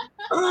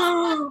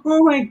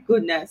 Oh my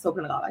goodness,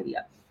 sobrang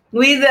nakakahiya.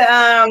 With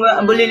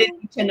Bulilit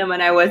Kitchen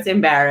naman, I was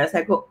embarrassed.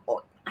 I go,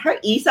 oh, her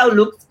isaw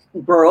looks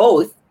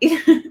gross. So,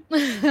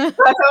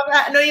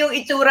 yung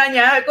itsura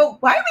niya, I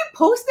go, why we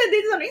posted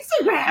this on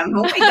Instagram?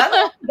 Oh my God,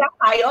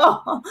 tayo.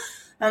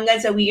 Hanggang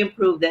sa we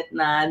improved it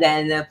na.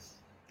 Then,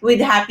 with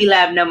Happy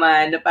Lab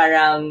naman,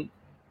 parang,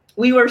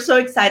 we were so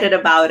excited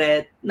about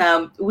it.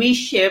 Na we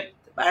shipped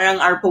parang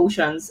our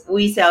potions.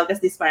 We sell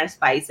kasi these parang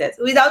spices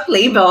without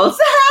labels.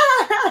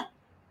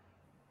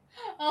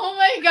 Oh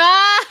my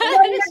God!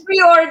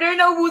 Pre-order,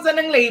 naubusan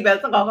ng labels.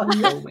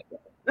 Nakakahiya. Oh my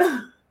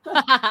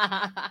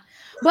God.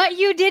 But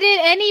you did it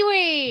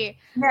anyway.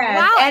 Yes.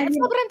 Wow, And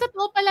sobrang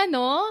totoo pala,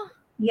 no?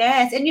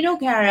 Yes, and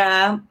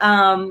Kara,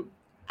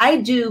 I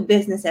do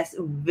businesses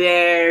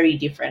very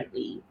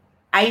differently.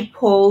 I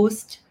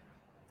post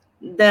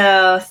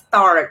the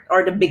start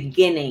or the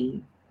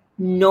beginning.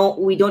 No,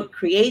 we don't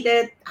create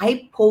it.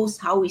 I post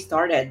how we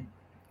started.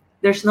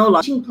 There's no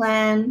launching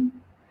plan.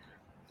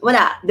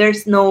 Wala.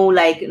 There's no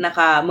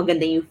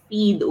maganda yung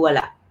feed.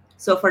 Wala.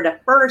 So for the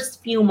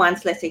first few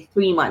months, let's say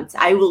 3 months,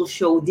 I will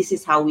show this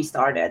is how we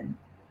started.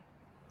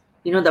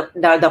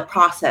 The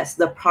process,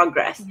 the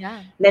progress.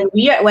 Yeah. Then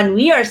when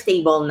we are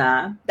stable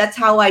na, that's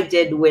how I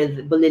did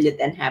with Bulilit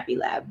and Happy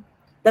Lab.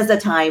 That's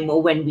the time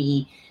when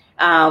we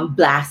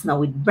blast now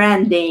with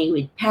branding,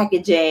 with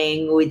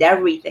packaging, with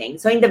everything.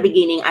 So in the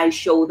beginning, I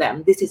show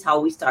them this is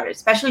how we started,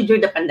 especially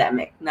during the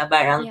pandemic. Na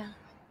parang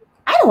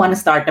I don't want to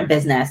start a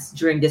business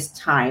during this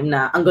time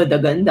na ang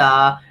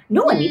ganda-ganda.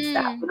 No one needs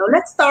that.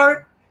 Let's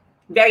start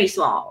very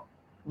small.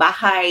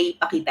 Bahay,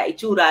 pakita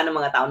itsura ng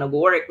mga tao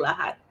nag-work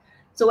lahat.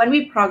 So when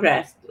we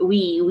progressed,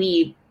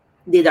 we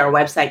did our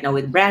website now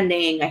with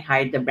branding. I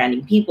hired the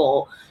branding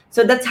people.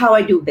 So that's how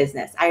I do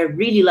business. I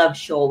really love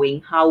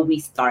showing how we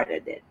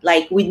started it.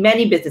 Like with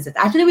many businesses,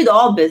 actually with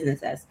all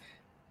businesses,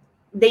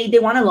 they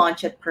want to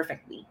launch it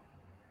perfectly.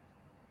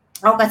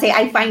 Oh, kasi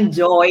I find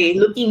joy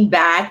looking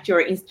back to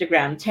your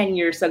Instagram 10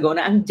 years ago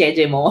na ang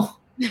jeje mo.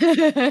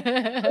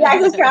 I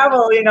just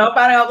travel,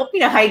 parang ako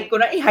pinahide ko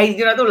na, i-hide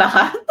ko na to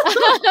lahat.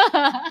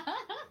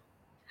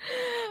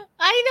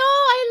 I know,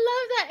 I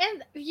love that. And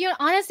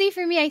honestly,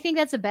 for me, I think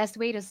that's the best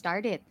way to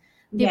start it.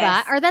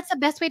 Diba? Yes. Or that's the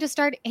best way to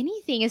start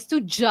anything is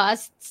to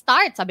just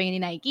start. Sabi ni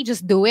Nike,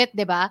 just do it,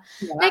 diba?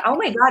 Yeah. Like, oh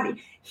my God,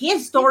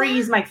 his story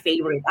is my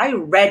favorite. I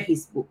read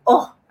his book.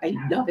 Oh, I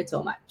love it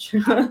so much.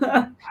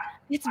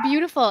 It's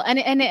beautiful, and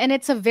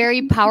it's a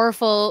very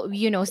powerful,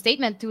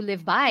 statement to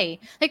live by.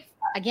 Like,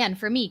 again,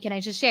 for me, can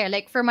I just share?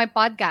 Like, for my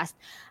podcast,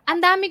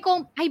 ang dami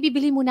kong, ay,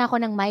 bibili muna ako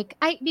ng mic.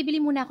 Ay,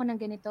 bibili muna ako ng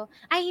ganito.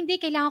 Ay, hindi,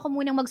 kailangan ko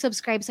munang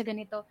mag-subscribe sa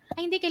ganito.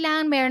 Ay, hindi,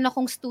 kailangan meron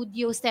akong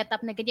studio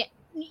setup na ganyan.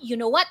 You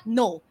know what?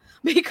 No.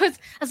 Because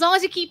as long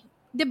as you keep,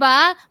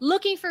 diba,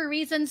 looking for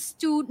reasons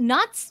to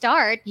not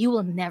start, you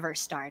will never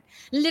start.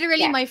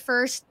 Literally, my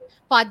first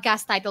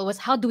podcast title was,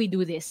 How Do We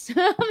Do This?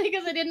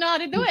 Because I didn't know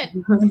how to do it.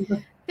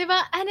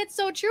 Diba? And it's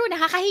so true.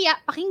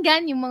 Nakakahiya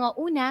pakinggan yung mga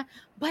una,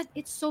 but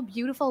it's so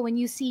beautiful when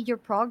you see your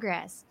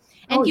progress.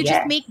 And you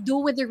just make do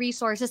with the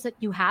resources that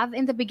you have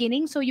in the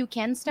beginning so you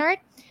can start.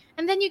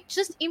 And then you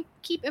just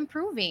keep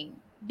improving.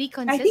 Be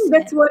consistent. I think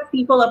that's what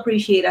people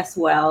appreciate as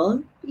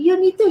well. You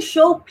need to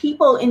show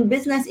people in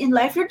business, in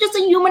life, you're just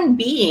a human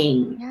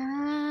being.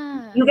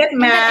 Yeah. You get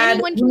mad,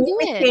 anyone you can make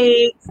do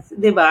mistakes,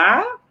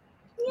 diba?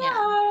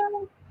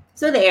 Yeah.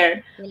 So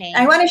there.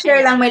 I want to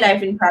share lang my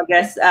life in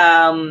progress.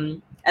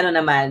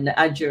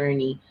 A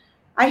journey.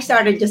 I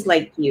started just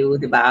like you,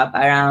 diba?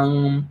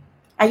 Parang,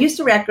 I used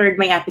to record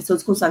my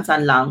episodes kung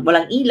san-san lang.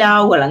 Walang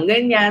ilaw, walang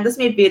ganyan. Tapos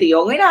may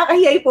video. Ngayon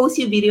nakakahiya i-post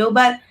yung video.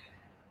 But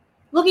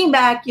looking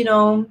back,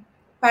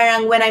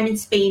 parang when I'm in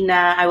Spain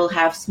na, I will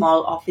have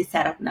small office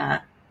setup na.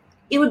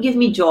 It would give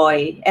me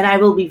joy. And I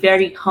will be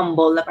very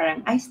humble na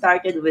parang, I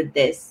started with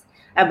this.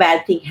 A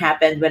bad thing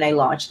happened when I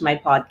launched my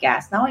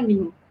podcast. Now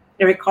I'm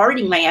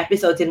recording my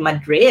episodes in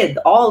Madrid,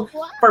 all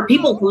for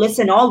people to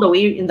listen all the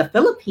way in the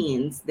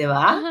Philippines, di ba?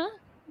 Uh-huh.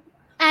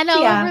 And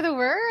all over the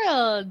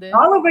world.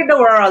 All over the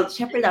world.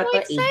 Syempre daw to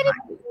excited.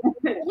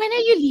 When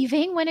are you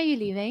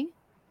leaving?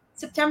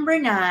 September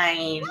 9.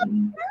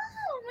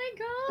 Oh my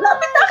God.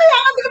 Lapit na, kaya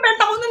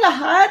nabenta ko na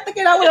lahat.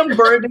 Kailangan ko ng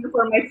burden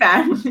for my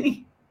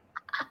family.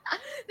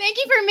 Thank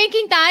you for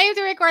making time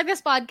to record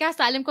this podcast.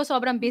 Alam ko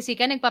sobrang busy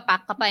ka,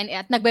 nagpapack ka pa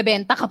at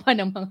nagbebenta ka pa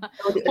ng mga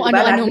kung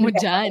ano-ano mo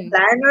dyan.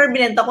 Planner,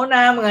 binenta ko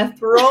na, mga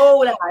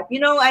throw, lahat.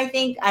 I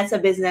think as a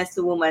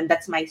businesswoman,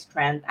 that's my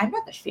strength. I'm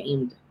not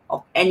ashamed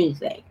of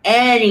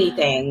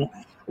anything.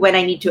 When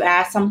I need to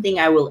ask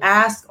something, I will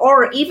ask.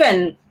 Or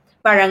even,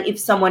 parang if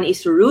someone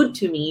is rude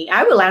to me,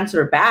 I will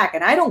answer back.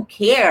 And I don't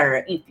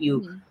care if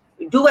you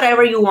do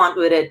whatever you want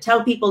with it.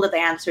 Tell people that I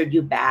answered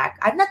you back.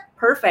 I'm not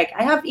perfect.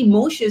 I have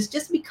emotions.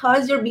 Just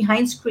because you're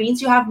behind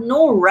screens, you have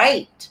no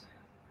right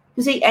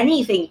to say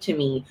anything to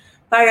me.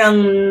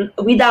 Parang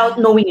without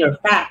knowing your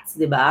facts,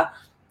 diba?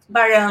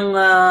 Parang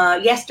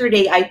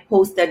yesterday I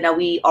posted that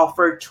we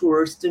offer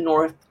tours to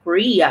North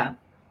Korea.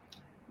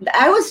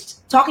 I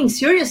was talking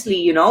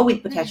seriously,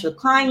 with potential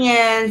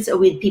clients,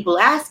 with people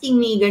asking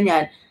me,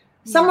 ganyan.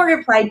 Someone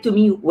replied to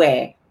me,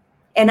 we.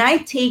 And I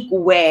take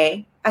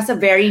we as a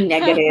very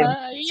negative.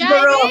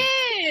 It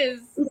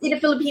is. In the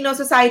Filipino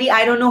society,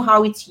 I don't know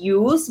how it's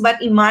used,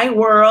 but in my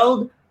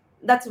world,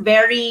 that's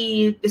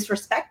very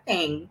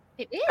disrespecting.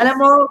 It is. Alam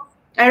mo,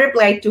 I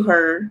replied to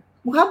her,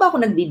 mukha ba ako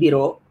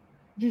nagbibiro?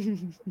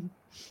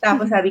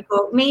 Tapos sabi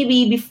ko,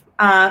 maybe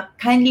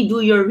kindly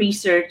do your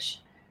research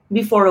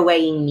before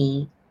weighing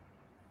me.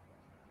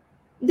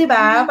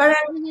 Diba?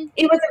 Parang,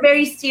 it was a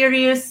very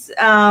serious,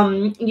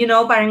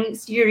 parang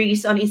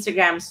series on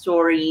Instagram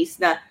stories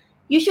na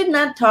you should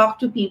not talk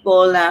to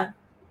people na,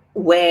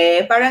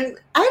 parang,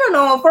 I don't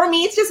know, for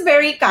me, it's just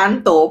very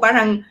kanto.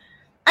 Parang,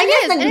 I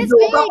guess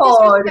nag-joke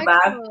ako, diba?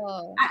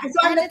 So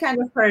I'm that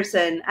kind of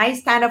person. I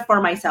stand up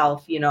for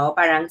myself,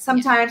 parang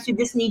sometimes you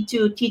just need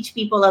to teach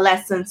people a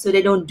lesson so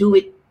they don't do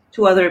it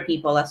to other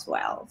people as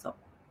well. So,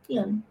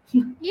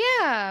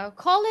 yeah,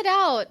 call it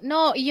out.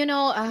 No,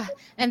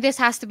 and this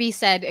has to be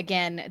said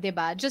again,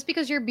 diba? Just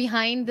because you're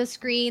behind the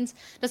screens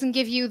doesn't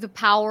give you the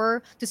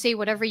power to say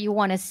whatever you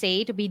want to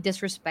say, to be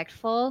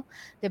disrespectful,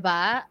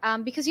 diba?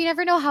 Because you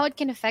never know how it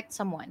can affect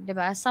someone,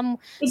 diba?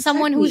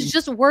 Someone who's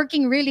just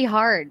working really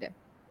hard,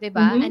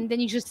 diba? And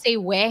then you just say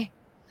we.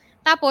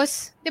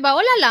 Tapos, diba,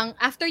 wala lang.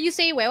 After you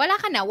say we, wala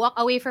ka na, walk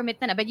away from it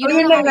na. But you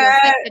don't know how you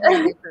affected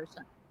another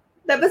person.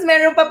 Tapos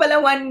meron pa pala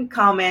one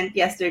comment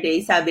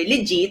yesterday, sabi,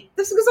 legit.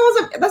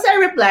 Tapos I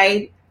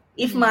replied,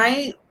 if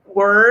my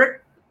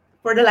work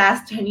for the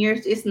last 10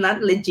 years is not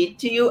legit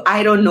to you,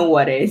 I don't know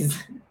what is.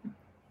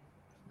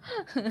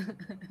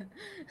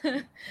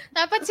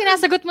 Dapat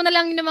sinasagot mo na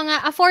lang yung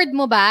mga afford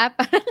mo ba?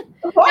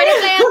 Oh,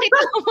 Replyan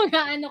kita kung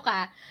mag-ano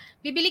ka.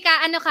 Bibili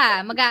ka, ano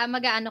ka?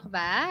 Mag-ano ka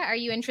ba? Are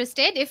you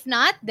interested? If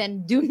not,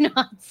 then do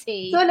not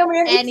say so alam mo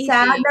yun, it's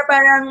sad anything. na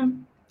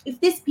parang if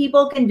these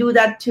people can do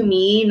that to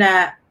me,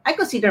 na I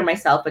consider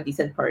myself a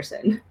decent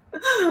person.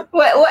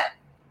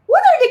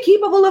 What are they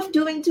capable of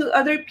doing to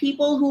other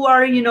people who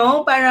are,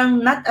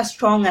 parang not as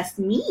strong as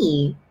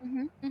me?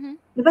 Mhm, mhm.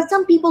 But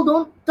some people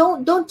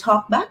don't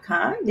talk back,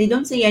 huh? They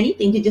don't say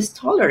anything. They just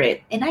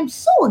tolerate, and I'm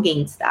so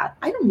against that.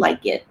 I don't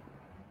like it.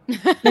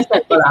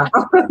 Nasaan ko lang.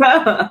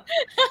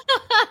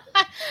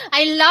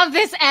 I love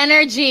this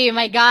energy.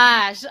 My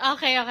gosh.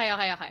 Okay.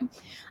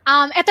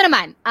 Eto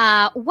naman.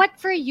 What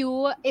for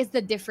you is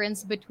the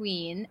difference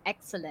between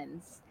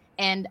excellence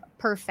and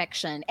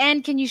perfection?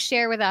 And can you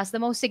share with us the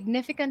most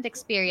significant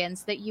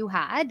experience that you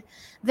had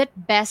that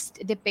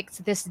best depicts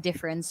this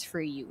difference for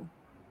you?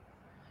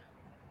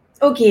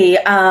 Okay,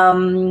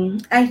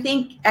 I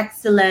think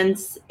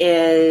excellence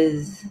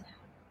is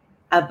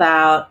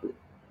about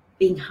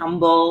being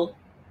humble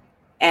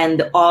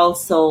and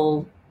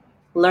also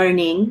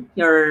learning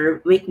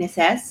your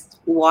weaknesses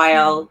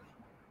while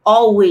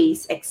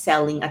always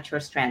excelling at your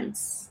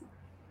strengths.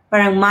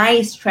 Parang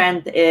my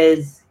strength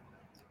is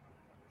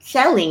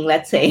selling,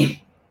 let's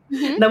say.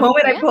 Mhm. The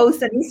moment I Yeah.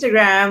 post on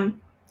Instagram,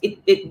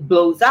 it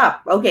blows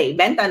up. Okay,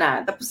 benta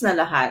na, tapos na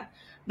lahat.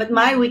 But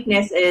my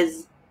weakness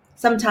is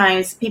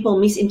sometimes people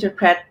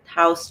misinterpret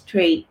how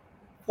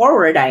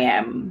straightforward I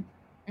am.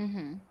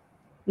 Mhm.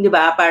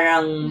 Diba?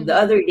 Parang the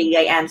Mhm. other day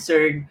I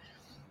answered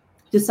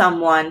to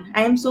someone,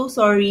 I am so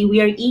sorry,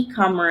 we are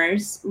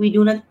e-commerce. We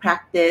do not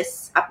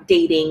practice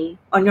updating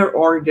on your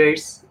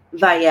orders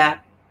via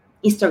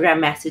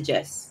Instagram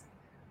messages.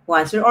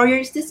 Once your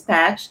order is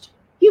dispatched,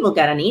 you will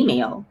get an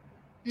email.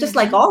 Just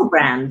like Mhm. all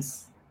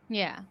brands.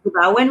 Yeah.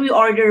 Diba? When we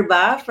order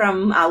ba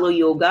from Alo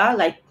Yoga,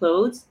 like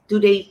clothes, do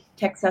they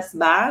text us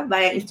ba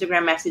via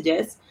Instagram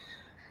messages?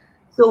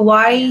 So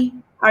why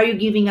are you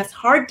giving us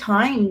hard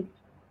time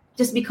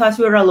just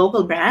because we're a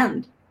local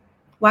brand?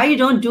 Why you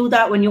don't do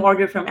that when you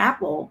order from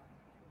Apple?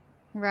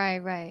 Right.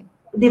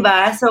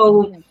 Diba?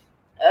 So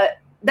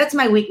that's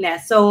my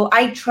weakness. So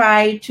I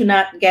try to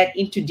not get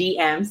into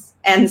DMs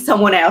and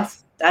someone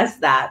else does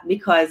that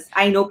because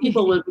I know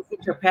people will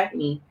misinterpret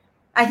me.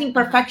 I think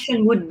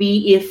perfection would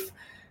be if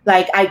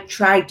like I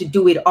tried to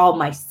do it all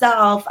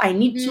myself. I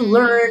need to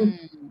learn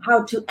Mm.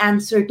 how to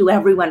answer to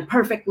everyone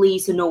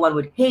perfectly so no one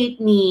would hate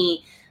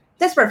me.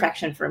 That's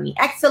perfection for me.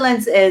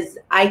 Excellence is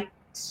I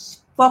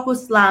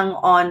focus lang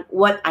on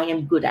what I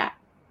am good at.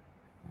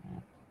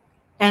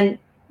 And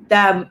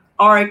the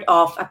art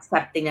of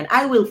accepting, and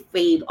I will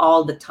fail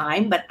all the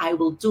time, but I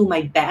will do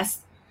my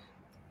best.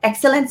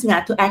 Excellence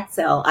nga to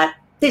excel at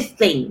this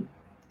thing,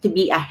 to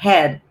be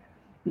ahead,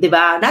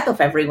 diba? Not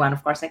of everyone,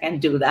 of course, I can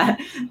do that.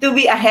 To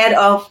be ahead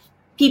of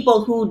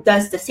people who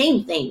does the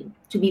same thing,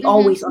 to be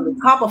always on the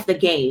top of the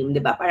game,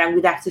 diba? Parang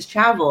with Access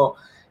Travel,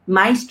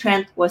 my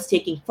strength was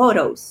taking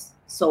photos.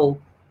 So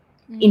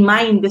in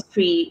my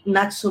industry,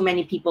 not so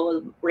many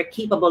people were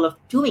capable of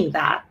doing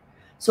that.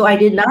 So I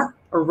did not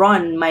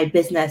run my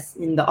business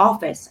in the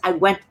office. I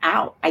went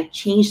out. I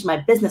changed my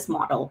business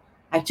model.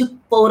 I took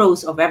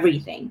photos of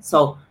everything.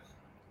 So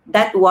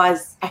that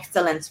was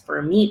excellence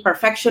for me.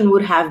 Perfection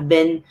would have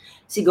been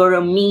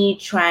siguro me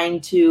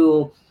trying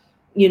to,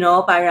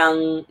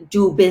 parang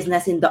do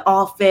business in the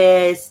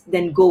office,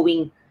 then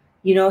going,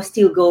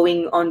 still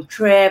going on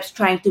trips,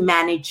 trying to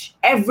manage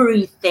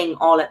everything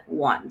all at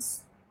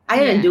once. I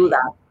didn't do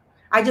that.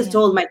 I just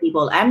told my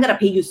people, I'm gonna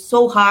pay you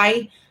so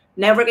high.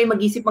 Never kayo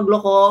mag-isip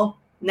magloko.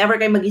 Never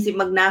kayo mag-isip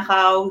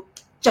magnakaw.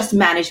 Just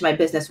manage my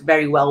business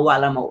very well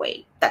while I'm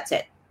away. That's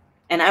it.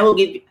 And I will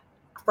give you,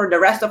 for the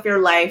rest of your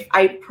life,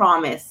 I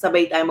promise,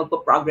 sabay tayo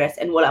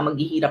magpo-progress and wala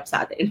maghihirap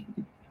sa atin.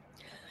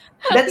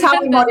 That's how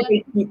we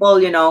motivate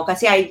people,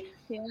 kasi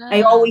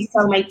I always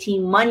tell my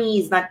team, money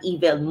is not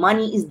evil.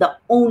 Money is the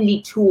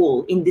only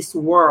tool in this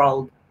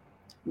world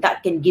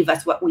that can give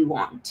us what we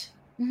want.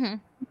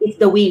 It's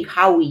the way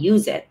how we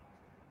use it.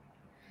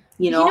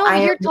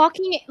 You're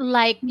talking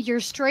like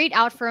you're straight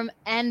out from,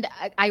 and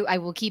I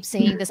will keep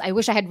saying this. I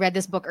wish I had read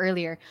this book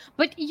earlier,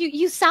 but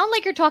you sound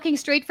like you're talking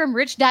straight from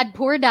Rich Dad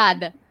Poor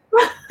Dad.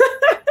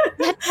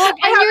 That book,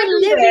 and you're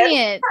living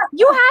it.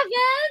 You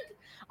haven't?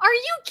 Are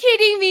you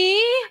kidding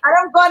me?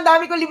 Alam ko, ang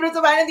dami ko libro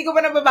sa bahay, hindi ko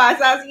pa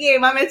nababasa. Sige,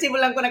 mamaya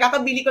simulan ko,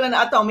 nakakabili ko lang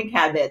na Atomic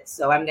Habits.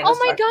 So I'm gonna Oh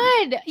my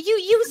God.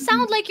 You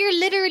sound like you're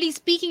literally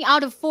speaking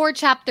out of 4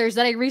 chapters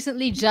that I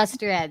recently just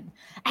read.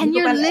 And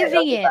you're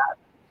living it.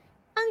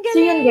 Ang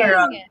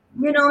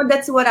galing.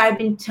 That's what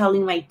I've been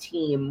telling my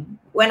team.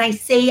 When I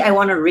say I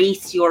want to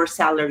raise your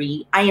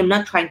salary, I am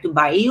not trying to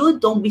buy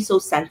you. Don't be so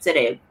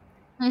sensitive.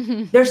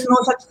 There's no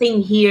such thing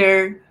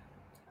here.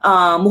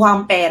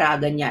 Mukhang pera,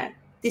 ganyan.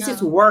 This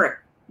is work.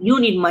 You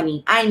need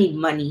money. I need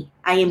money.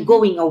 I am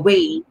going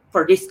away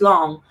for this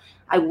long.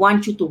 I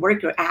want you to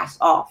work your ass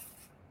off.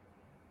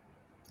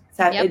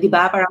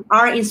 Diba? Parang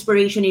our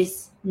inspiration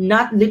is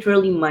not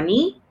literally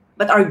money,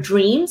 but our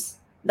dreams,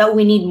 that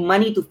we need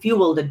money to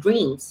fuel the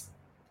dreams.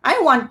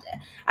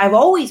 I've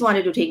always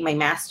wanted to take my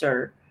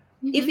master.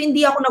 If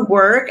hindi ako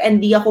nag-work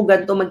and hindi ako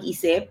ganito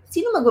mag-isip,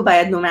 sino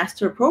magbabayad ng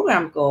master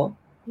program ko?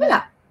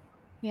 Wala.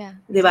 Yeah.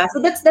 Diba?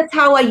 So that's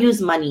how I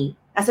use money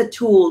as a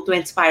tool to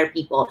inspire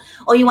people.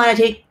 Oh, you want to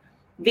take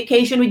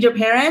vacation with your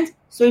parents?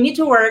 So you need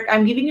to work.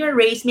 I'm giving you a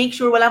raise. Make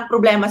sure walang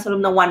problema sa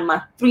loob ng 1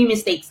 month. 3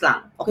 mistakes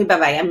lang. Okay,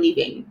 bye-bye. I'm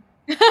leaving.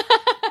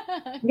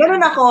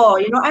 Ganun ako.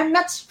 I'm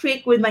not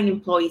strict with my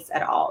employees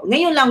at all.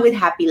 Ngayon lang with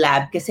Happy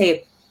Lab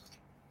kasi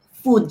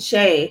food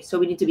siya eh. So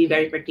we need to be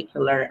very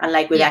particular.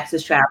 Unlike with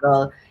Access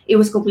Travel, it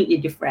was completely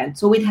different.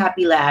 So with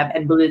Happy Lab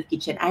and Blue Leaf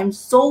Kitchen, I'm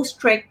so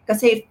strict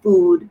kasi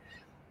food,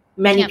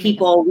 many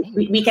people,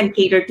 we can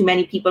cater to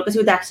many people. Kasi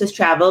with Access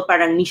Travel,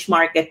 parang niche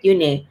market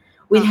yun eh.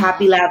 With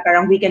Happy Lab,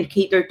 parang we can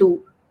cater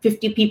to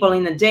 50 people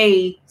in a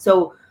day.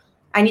 So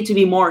I need to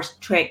be more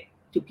strict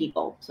to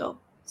people. So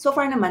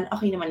far naman,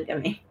 okay naman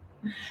kami.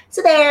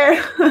 So there.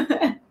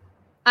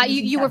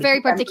 You were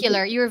very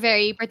particular. You were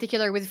very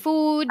particular with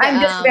food.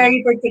 I'm just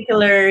very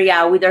particular,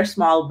 with our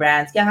small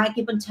brands. Yeah, I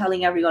keep on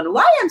telling everyone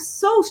why I'm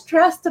so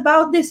stressed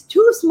about these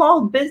 2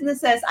 small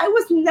businesses. I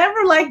was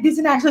never like this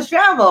in Access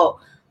Travel.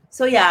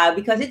 So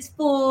because it's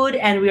food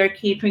and we are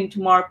catering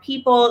to more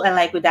people, and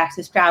like with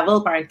Access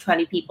Travel, parang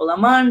 20 people a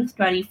month,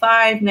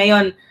 25.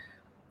 Ngayon,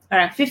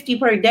 around 50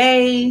 per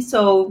day.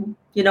 So,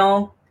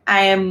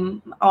 I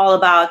am all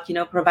about,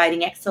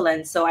 providing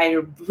excellence. So I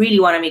really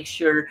want to make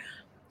sure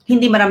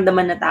hindi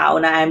maramdaman na tao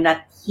na I'm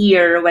not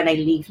here when I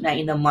leave na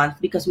in a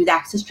month, because with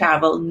Access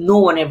Travel, no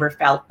one ever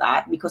felt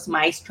that, because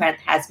my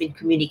strength has been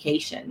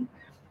communication.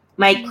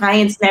 My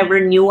clients never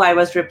knew I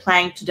was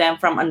replying to them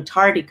from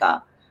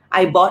Antarctica.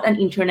 I bought an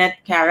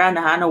internet, Kara,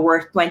 na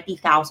worth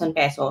 20,000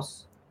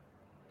 pesos.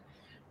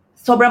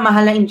 Sobrang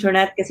mahal na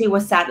internet kasi it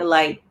was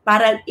satellite.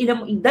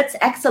 That's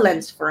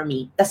excellence for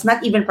me. That's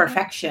not even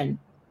perfection.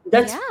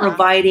 That's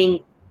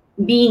providing,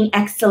 being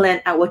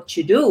excellent at what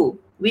you do,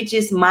 which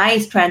is my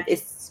strength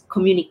is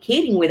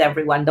communicating with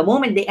everyone. The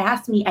moment they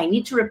ask me, I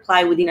need to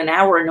reply within an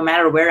hour, no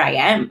matter where I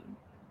am.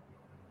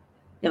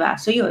 Diba?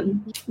 So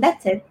yun,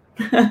 that's it.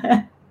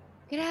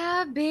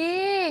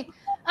 Grabe.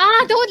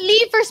 Don't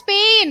leave for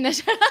Spain. I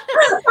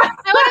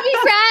want to be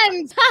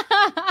friends.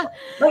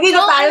 Magiging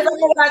tayo sa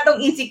mga itong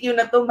ECQ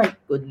na to. My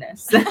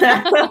goodness.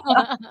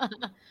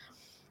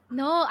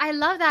 No, I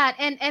love that.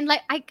 And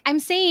like I'm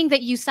saying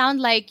that you sound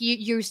like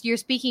you're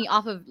speaking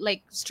off of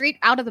like straight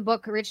out of the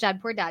book Rich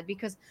Dad Poor Dad,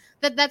 because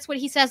that's what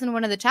he says in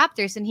one of the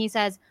chapters. And he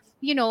says,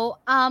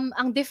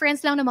 ang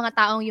difference lang ng mga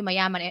taong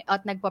yumayaman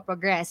at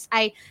nagpo-progress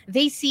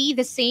they see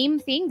the same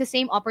thing, the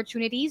same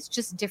opportunities,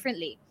 just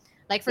differently.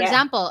 Like, for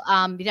example,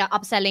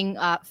 upselling,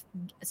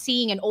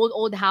 seeing an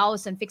old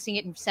house and fixing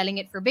it and selling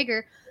it for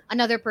bigger.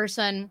 Another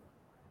person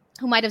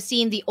who might have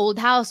seen the old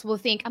house will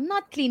think, I'm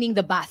not cleaning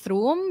the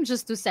bathroom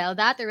just to sell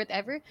that or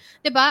whatever.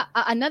 Diba?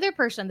 Another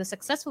person, the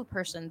successful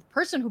person, the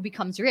person who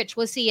becomes rich,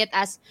 will see it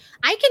as,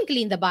 I can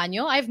clean the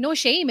banyo. I have no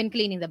shame in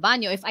cleaning the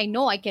banyo if I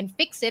know I can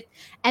fix it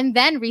and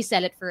then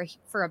resell it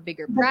for a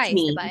bigger price.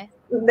 Me. Diba?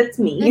 That's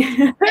me.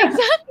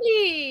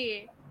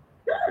 Exactly.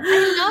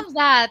 I love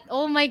that.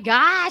 Oh my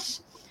gosh.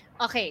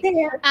 Okay.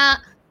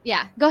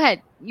 Go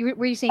ahead.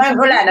 Were you saying something?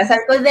 Wala,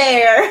 nasaan ko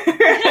there.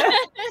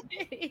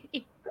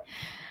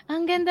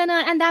 Ang ganda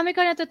na. Ang dami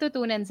ko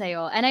natututunan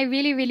sa'yo. And I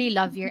really, really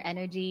love your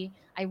energy.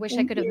 I wish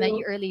I could have met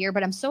you earlier,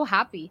 but I'm so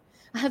happy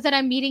that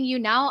I'm meeting you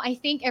now. I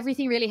think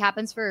everything really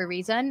happens for a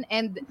reason.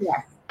 And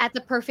at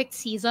the perfect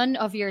season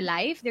of your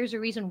life, there's a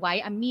reason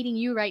why I'm meeting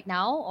you right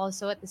now,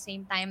 also at the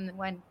same time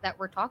that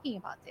we're talking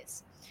about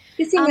this.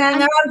 Kasi nga,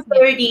 I'm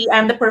 30,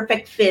 I'm the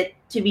perfect fit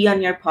to be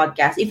on your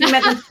podcast. If you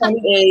met me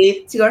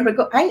 28, siguro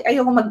ko,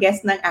 ayoko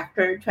mag-guest ng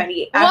after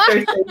 28,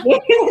 after 30.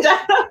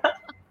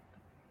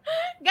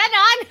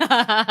 Ganon.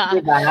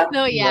 Diba?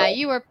 No,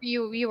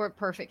 you were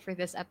perfect for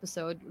this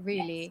episode,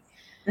 really.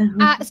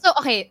 Yes. So,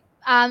 okay.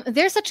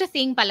 There's such a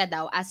thing pala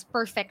daw as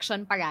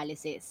perfection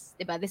paralysis.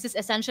 Diba? This is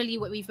essentially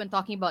what we've been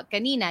talking about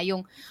kanina,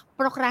 yung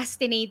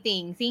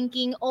procrastinating,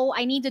 thinking,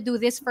 I need to do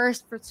this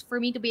first for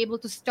me to be able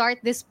to start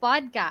this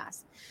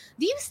podcast.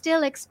 Do you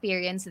still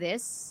experience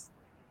this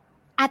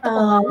at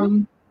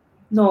all?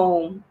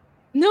 No.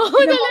 No,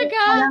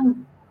 talaga?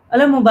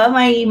 Alam mo ba,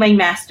 my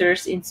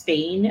master's in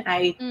Spain,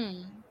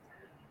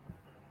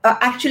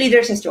 actually,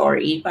 there's a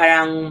story.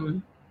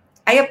 Parang,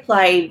 I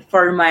applied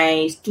for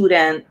my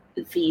student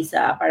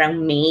visa,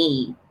 parang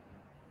May.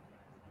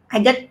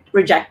 I got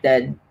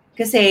rejected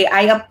kasi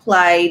I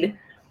applied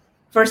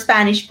for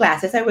Spanish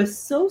classes. I was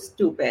so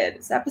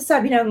stupid.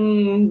 Sabi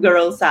ng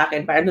girl sa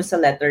akin, parang sa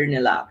letter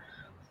nila,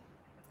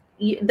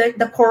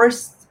 the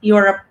course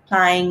you're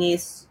applying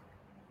is,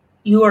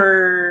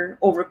 you're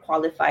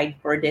overqualified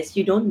for this.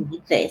 You don't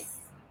need this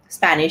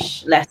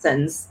Spanish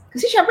lessons.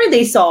 Kasi syempre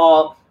they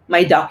saw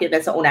my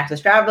documents sa Own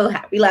Access Travel,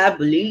 Happy Lab,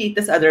 Bulili,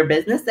 tas other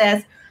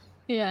businesses.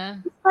 Yeah.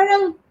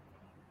 Parang,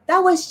 that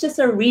was just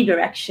a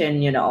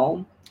redirection,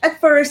 At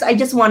first, I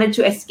just wanted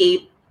to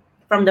escape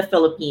from the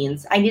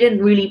Philippines. I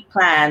didn't really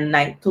plan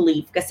to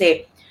leave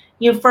kasi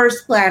your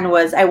first plan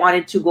was I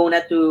wanted to go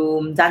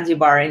to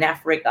Zanzibar in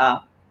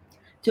Africa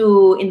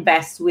to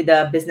invest with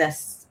a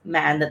business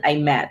man that I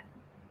met.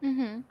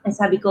 Mm-hmm. And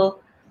sabi ko,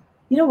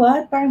 you know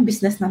what? Parang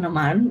business na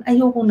naman.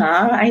 Ayoko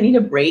na. I need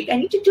a break. I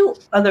need to do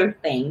other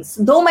things.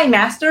 Though my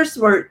masters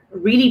were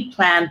really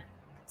planned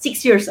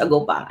 6 years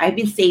ago pa. I've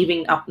been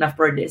saving up na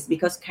for this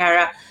because,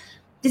 Kara,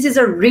 this is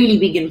a really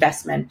big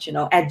investment.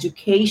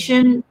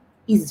 Education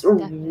is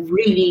Definitely.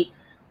 really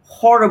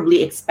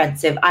horribly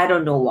expensive. I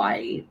don't know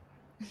why.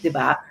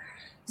 Diba?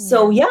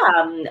 So Yes.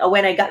 yeah,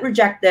 when I got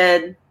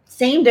rejected,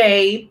 same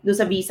day, do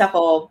sa visa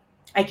ko,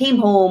 I came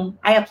home,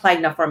 I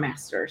applied na for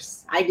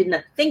masters. I did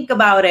not think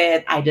about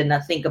it. I did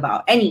not think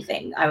about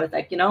anything. I was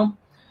like,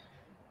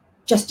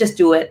 just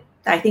do it.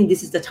 I think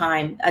this is the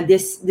time. And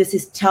this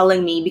is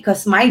telling me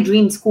because my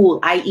dream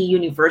school, IE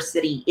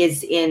University,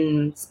 is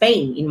in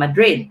Spain, in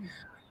Madrid.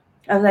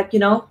 I was like,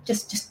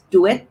 just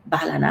do it.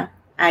 Bahala na.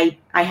 I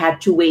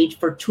had to wait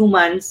for 2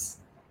 months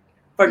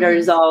for the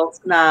results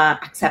na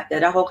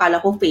accepted ako.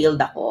 Kala ko failed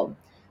ako.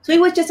 So it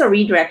was just a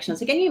redirection.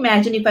 So can you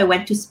imagine if I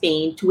went to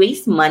Spain to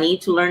waste money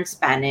to learn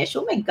Spanish?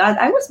 Oh my God,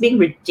 I was being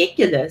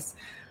ridiculous.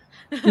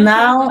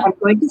 Now I'm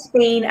going to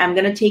Spain. I'm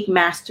going to take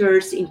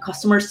masters in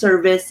customer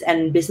service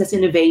and business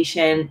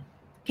innovation.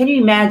 Can you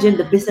imagine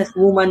the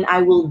businesswoman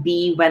I will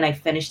be when I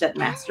finish that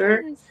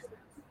master? Yes.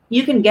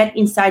 You can get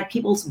inside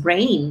people's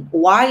brain.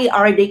 Why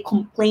are they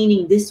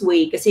complaining this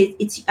way? Because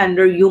it's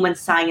under human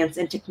science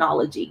and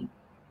technology.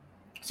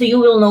 So you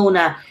will know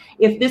na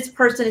if this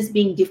person is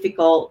being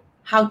difficult,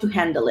 how to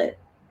handle it.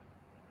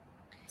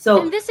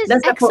 So And this is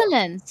that's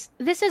excellence.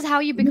 This is how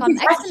you this become is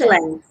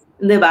excellent. excellence,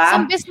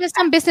 diba?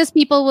 Some business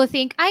people will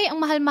think, ay, ang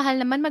mahal-mahal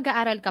naman,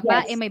 mag-aaral ka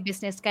pa, Yes. may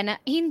business ka na.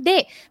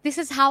 Hindi. This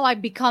is how I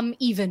become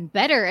even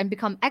better and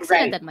become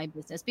excellent Right. at my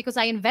business because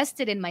I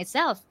invested in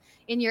myself,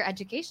 in your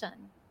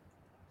education.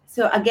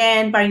 So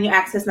again, parang yung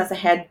access nasa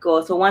head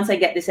ko. So once I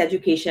get this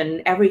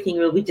education, everything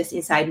will be just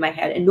inside my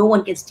head and no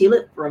one can steal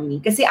it from me.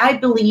 Kasi I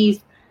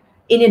believe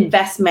in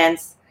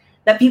investments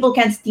that people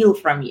can steal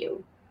from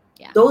you.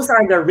 Yeah. Those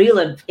are the real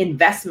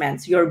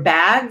investments. Your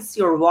bags,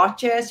 your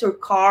watches, your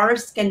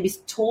cars can be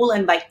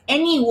stolen by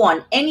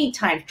anyone,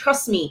 anytime.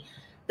 Trust me.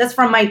 That's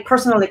from my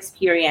personal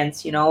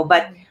experience,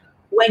 But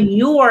when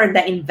you are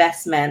the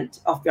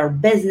investment of your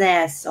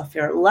business, of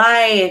your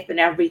life, and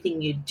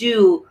everything you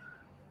do,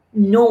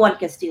 no one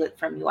can steal it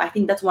from you. I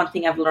think that's one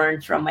thing I've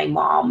learned from my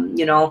mom.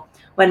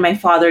 When my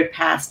father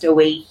passed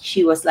away,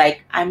 she was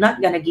like, I'm not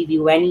going to give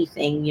you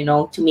anything,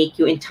 to make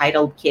you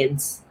entitled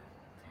kids.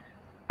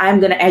 I'm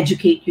going to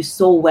educate you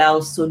so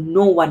well so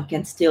no one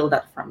can steal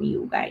that from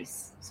you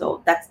guys.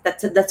 So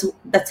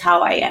that's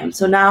how I am.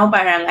 So now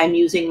parang I'm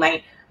using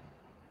my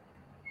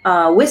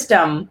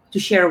wisdom to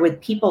share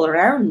with people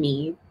around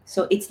me.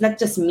 So it's not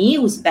just me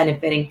who's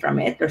benefiting from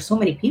it. There's so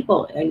many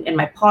people in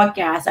my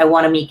podcast. I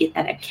want to make it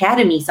an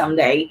academy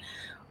someday,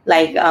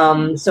 like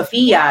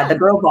Sophia, the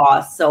girl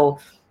boss. So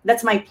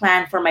that's my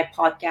plan for my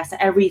podcast.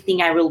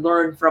 Everything I will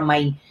learn from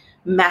my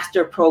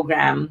master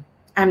program,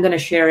 I'm going to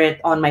share it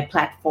on my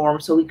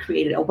platform. So we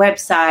created a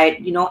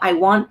website.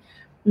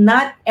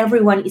 Not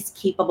everyone is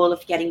capable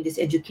of getting this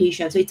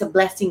education. So it's a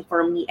blessing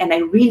for me. And I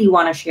really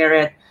want to share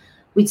it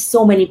with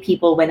so many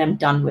people when I'm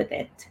done with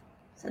it.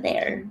 So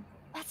there.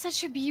 That's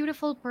such a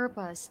beautiful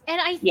purpose.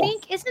 And I Yes.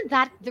 think, isn't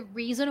that the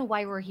reason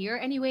why we're here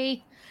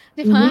anyway?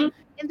 Diba?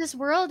 In this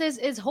world is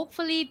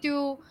hopefully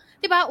to,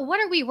 diba, what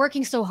are we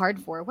working so hard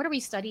for? What are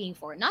we studying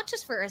for? Not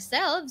just for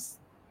ourselves.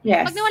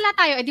 Yes. Pag nawala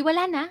tayo, edi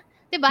wala na.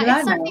 Diba? Wala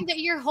It's na. something that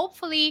you're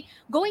hopefully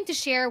going to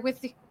share with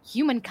the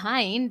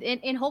humankind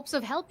in hopes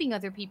of helping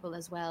other people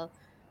as well.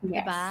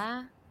 Yes.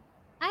 Diba?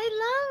 I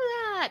love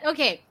that.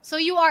 Okay, so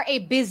you are a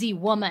busy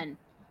woman,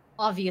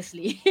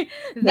 obviously.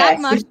 that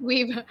Yes.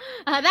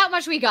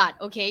 much we got.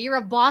 Okay, you're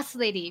a boss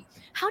lady.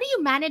 How do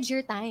you manage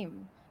your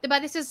time? Diba?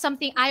 This is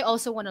something I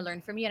also want to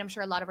learn from you, and I'm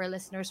sure a lot of our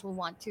listeners will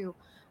want to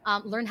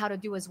learn how to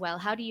do as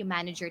well. How do you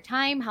manage your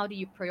time? How do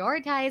you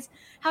prioritize?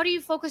 How do you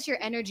focus your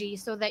energy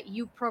so that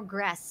you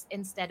progress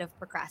instead of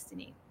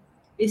procrastinate?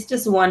 It's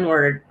just one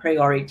word,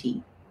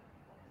 priority.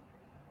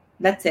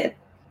 That's it.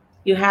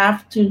 You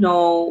have to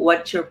know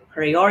what your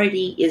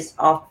priority is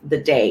of the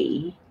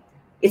day.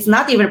 It's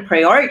not even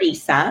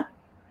priorities, huh?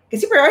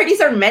 Because priorities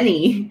are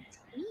many.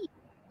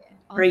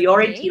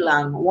 Priority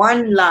lang,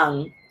 one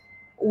lang.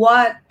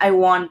 What I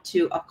want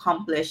to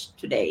accomplish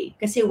today.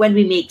 Kasi when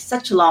we make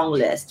such a long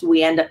list,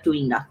 we end up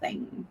doing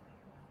nothing.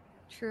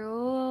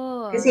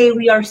 True. Kasi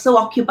we are so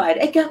occupied.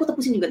 Eh, kaya ko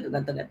tapusin yung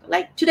ganito.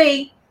 Like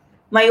today,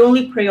 my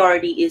only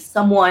priority is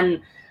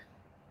someone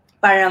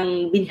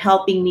parang been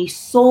helping me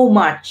so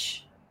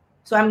much.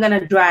 So I'm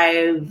gonna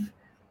drive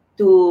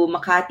to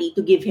Makati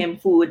to give him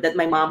food that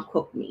my mom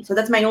cooked me. So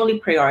that's my only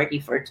priority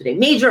for today.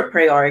 Major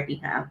priority,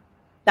 ha?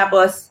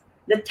 Tapos,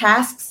 the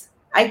tasks,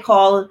 I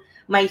call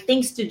my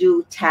things to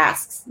do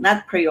tasks,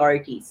 not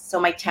priorities. So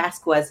my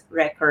task was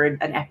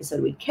record an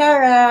episode with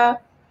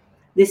Kara,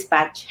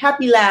 dispatch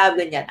Happy Lab,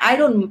 ganyan.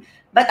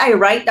 But I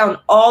write down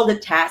all the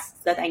tasks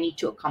that I need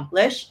to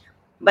accomplish.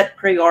 But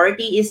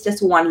priority is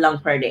just one lang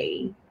per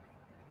day.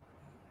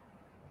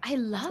 I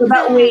love So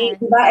that that. way,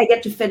 diba, I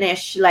get to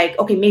finish like,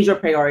 okay, major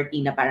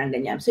priority na parang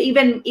ganyan. So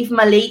even if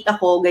malate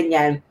ako,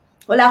 ganyan,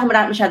 wala akong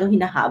masyadong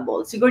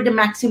hinahabol. Siguro the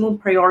maximum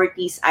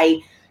priorities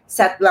I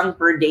set lang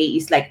per day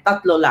is like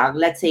tatlo lang.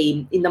 Let's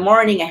say in the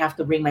morning, I have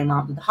to bring my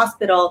mom to the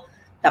hospital.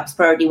 That's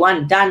priority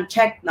 1, done,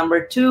 check.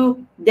 Number 2,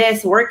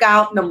 this,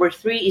 workout. Number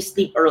 3 is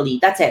sleep early.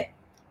 That's it.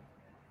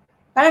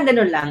 Parang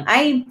ganun lang.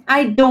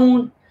 I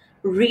don't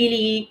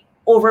really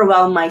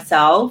overwhelm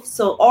myself.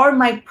 So all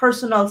my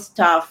personal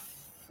stuff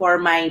for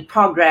my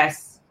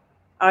progress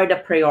are the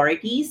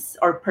priorities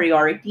or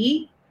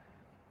priority.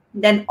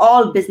 Then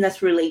all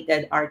business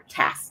related are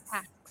tasks.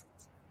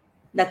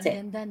 That's it.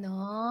 Ang ganda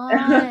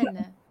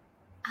nun.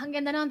 Ang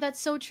ganda nun. That's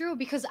so true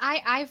because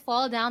I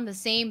fall down the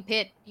same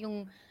pit.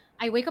 Yung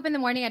I wake up in the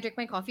morning, I drink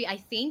my coffee. I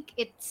think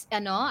it's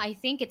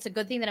a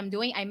good thing that I'm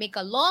doing. I make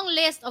a long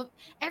list of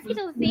every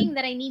little thing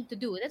that I need to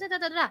do.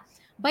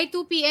 By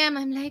 2 p.m.,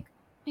 I'm like,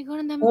 my God,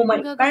 ang dami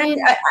kong gagawin.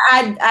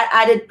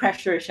 Added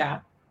pressure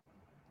siya.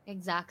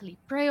 Exactly.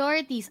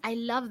 Priorities. I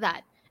love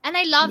that. And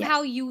I love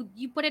how you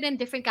put it in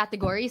different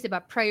categories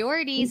about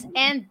priorities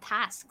and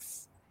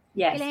tasks.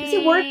 Yes.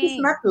 Kasi work is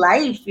not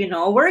life,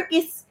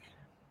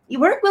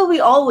 Work will be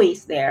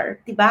always there.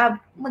 Diba?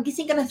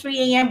 Magising ka na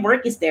 3 a.m.,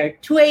 work is there.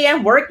 2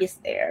 a.m., work is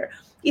there.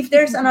 If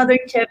there's another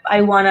tip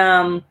I want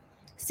to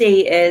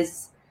say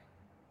is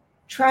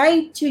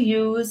try to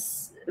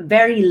use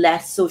very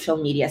less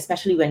social media,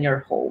 especially when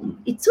you're home.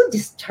 It's so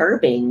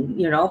disturbing,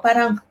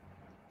 Parang,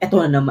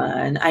 eto na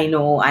naman. I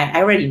know, I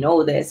already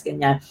know this.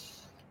 Ganyan.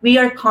 We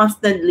are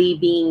constantly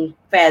being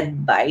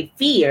fed by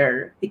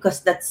fear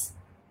because that's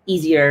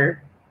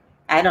easier.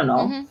 I don't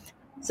know. Mm-hmm.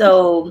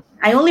 So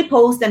I only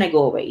post and I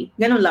go away.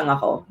 Ganun lang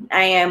ako.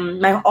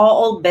 My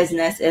all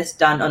business is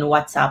done on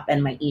WhatsApp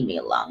and my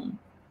email lang.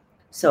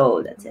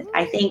 So that's it.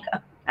 I think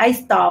I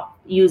stopped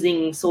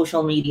using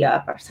social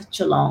media for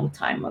such a long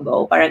time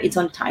ago. Parang it's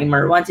on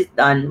timer. Once it's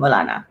done,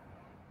 wala na.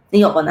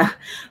 Ayoko na.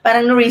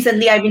 Parang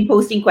recently I've been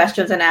posting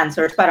questions and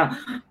answers. Parang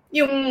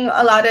yung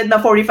allotted na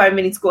 45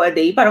 minutes ko a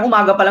day, parang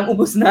umaga pa lang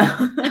ubos na.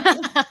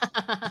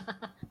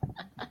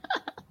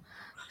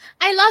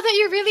 I love that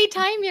you really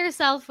time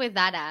yourself with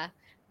that.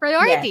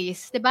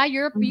 Priorities, diba?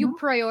 You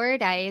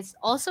prioritize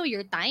also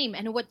your time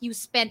and what you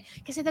spend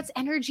kasi that's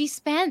energy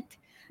spent.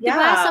 Yeah.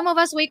 Diba? Some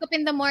of us wake up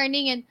in the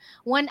morning and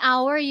 1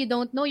 hour, you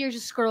don't know, you're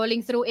just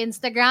scrolling through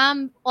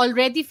Instagram,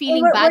 already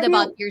feeling bad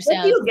about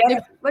yourself.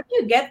 What do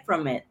you get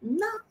from it?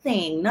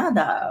 Nothing.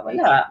 Nada.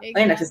 Wala. Exactly.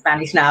 Ay,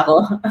 nasa-Spanish na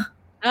ako.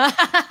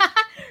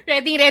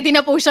 Ready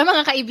na po siya,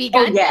 mga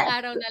kaibigan. Yes.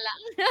 Araw na lang.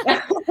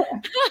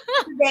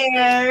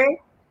 There.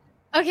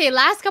 Okay,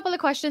 last couple of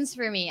questions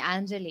for me,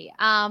 Anjali.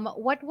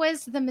 What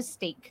was the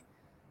mistake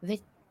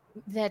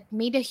that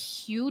made a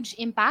huge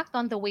impact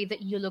on the way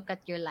that you look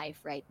at your life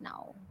right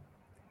now?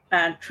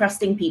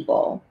 Trusting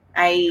people.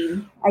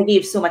 I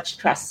gave so much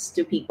trust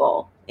to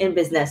people in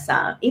business,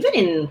 even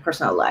in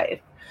personal life.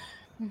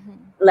 Mm-hmm.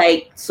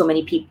 Like so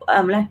many people,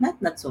 like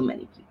not so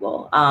many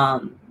people.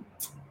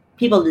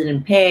 People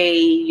didn't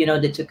pay,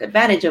 they took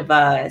advantage of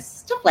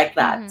us, stuff like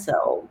that. Mm-hmm.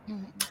 So.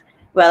 Mm-hmm.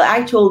 Well,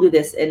 I told you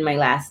this in my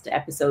last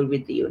episode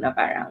with you, na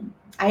parang,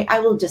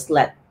 I will just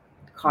let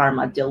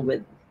karma deal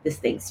with these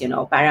things,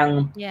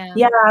 Parang,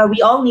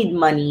 we all need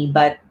money,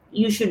 but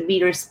you should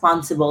be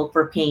responsible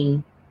for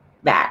paying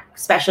back,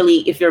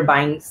 especially if you're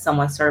buying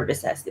someone's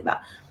services, diba?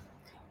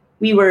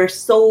 We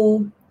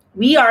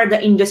are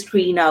the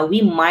industry now,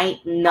 we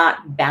might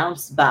not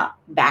bounce back,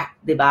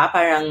 diba?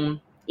 Parang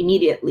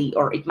immediately,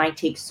 or it might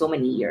take so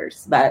many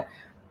years, but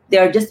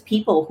there are just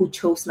people who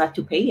chose not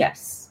to pay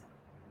us.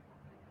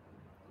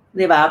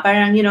 Diba?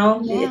 Parang,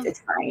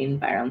 it's fine.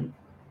 Parang.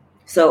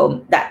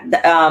 So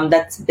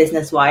that's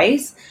business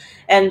wise.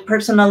 And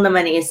personal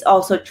naman is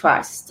also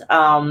trust.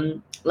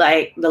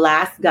 Like the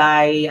last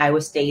guy I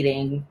was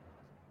dating,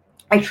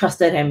 I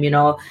trusted him,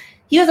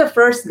 He was the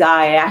first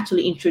guy I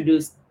actually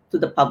introduced to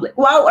the public.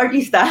 Wow,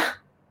 artista.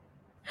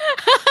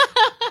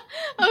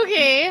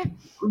 Okay.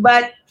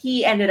 But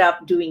he ended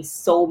up doing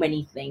so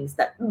many things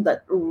that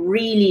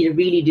really,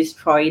 really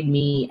destroyed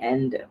me.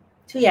 And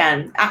so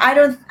yeah,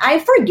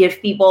 I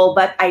forgive people,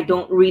 but I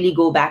don't really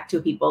go back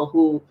to people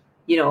who,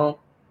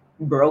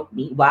 broke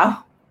me.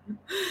 Wow.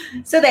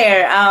 So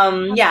there,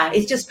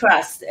 it's just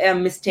trust. A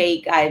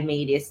mistake I've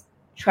made is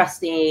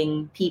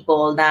trusting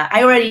people that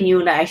I already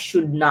knew that I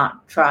should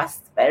not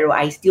trust, but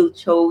I still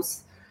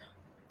chose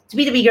to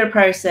be the bigger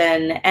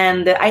person.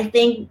 And I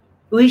think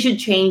we should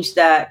change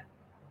that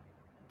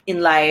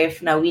in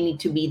life. Now we need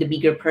to be the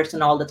bigger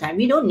person all the time.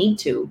 We don't need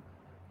to.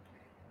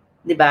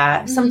 Diba?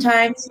 Mm-hmm.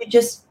 Sometimes you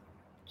just,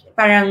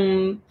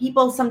 parang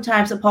people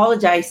sometimes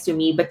apologize to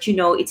me, but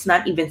it's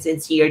not even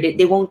sincere.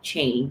 They won't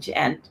change.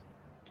 And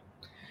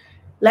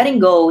letting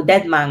go,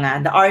 deadma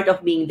nga, the art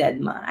of being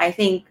deadma. I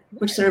think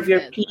preserve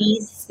your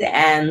peace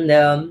and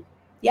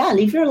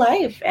live your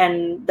life.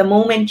 And the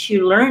moment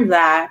you learn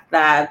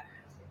that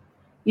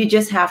you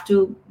just have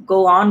to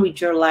go on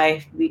with your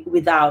life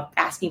without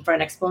asking for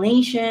an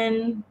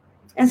explanation.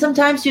 And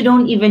sometimes you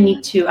don't even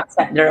need to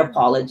accept their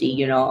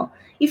apology,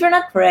 If you're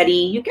not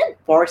ready, you can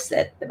force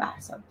it, diba?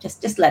 So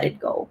just let it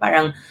go.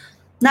 Parang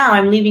now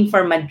I'm leaving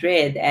for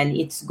Madrid and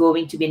it's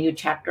going to be a new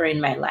chapter in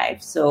my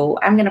life. So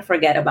I'm going to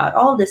forget about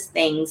all these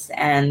things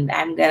and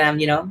I'm going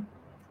to,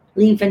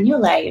 live a new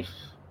life.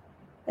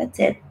 That's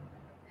it.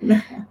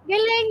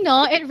 Galing,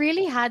 no? It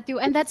really had to.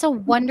 And that's a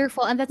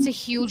wonderful and that's a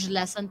huge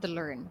lesson to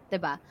learn,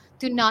 diba?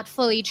 To not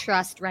fully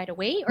trust right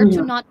away or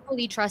to Mhm. not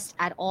fully trust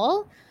at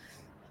all,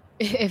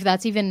 if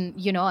that's even,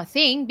 a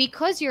thing,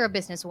 because you're a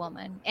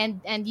businesswoman.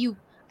 And you,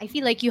 I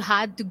feel like you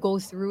had to go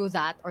through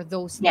that or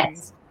those Yes.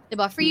 things,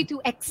 diba? For you Mhm.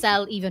 to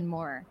excel even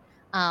more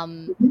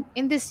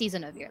in this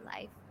season of your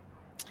life.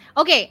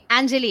 Okay,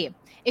 Angeli,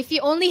 if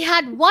you only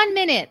had 1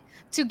 minute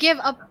to give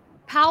a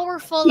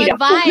powerful Hirap.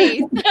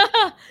 advice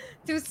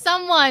to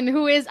someone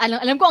who is,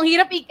 alam ko, ang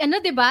hirap,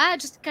 diba?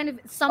 Just kind of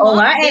sum Oo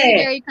up, nga very, eh.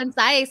 very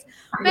concise.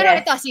 Pero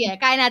Yes. ito, sige,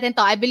 kaya natin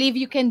to. I believe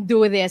you can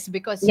do this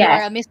because you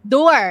are Yes. a Miss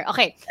Doer.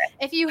 Okay,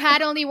 if you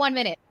had only 1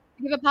 minute to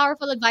give a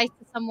powerful advice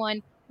to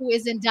someone who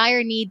is in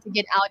dire need to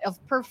get out of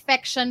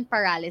perfection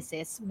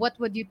paralysis, what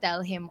would you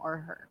tell him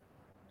or her?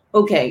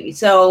 Okay.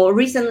 So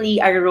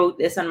recently I wrote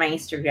this on my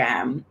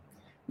Instagram.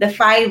 The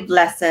 5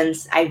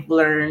 lessons I've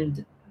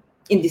learned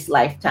in this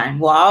lifetime.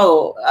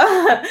 Wow.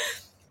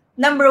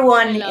 Number I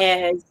one love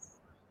it. is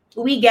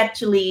we get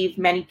to leave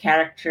many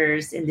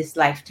characters in this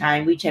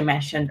lifetime, which I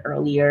mentioned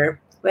earlier.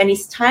 When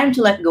it's time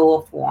to let go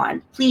of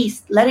one,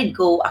 please let it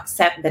go,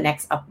 accept the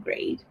next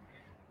upgrade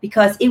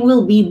because it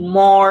will be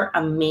more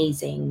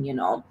amazing.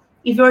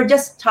 If you're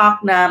just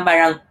talk na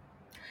parang,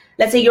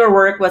 let's say your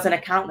work was an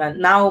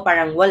accountant, now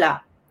parang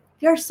wala.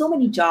 There are so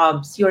many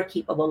jobs you're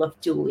capable of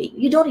doing.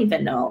 You don't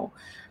even know.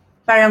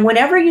 Parang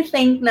whenever you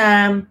think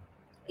na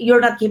you're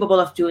not capable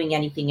of doing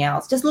anything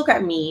else, just look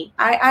at me.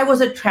 I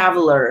was a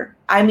traveler.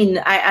 I mean,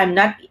 I'm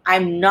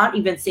not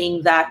even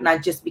saying that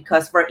not just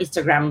because for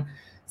Instagram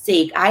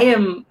sake. I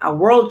am a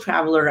world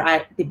traveler,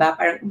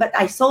 diba? But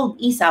I sold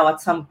isaw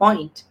at some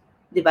point,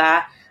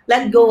 diba?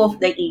 Let go Mhm. of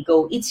the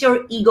ego. It's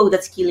your ego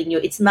that's killing you.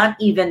 It's not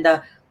even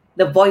the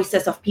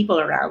voices of people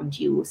around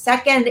you.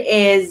 Second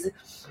is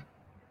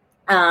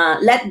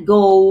let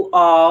go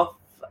of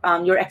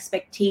your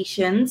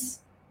expectations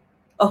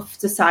of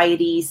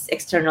society's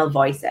external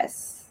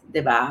voices,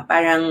 'di ba?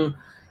 Parang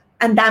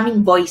ang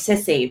daming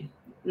voices eh.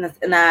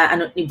 Na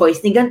ano ni voice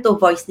ni ganto,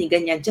 voice ni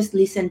ganyan. Just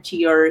listen to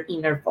your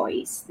inner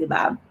voice, 'di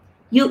ba?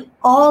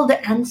 All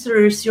the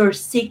answers you're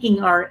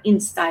seeking are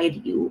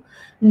inside you.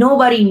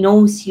 Nobody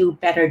knows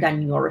you better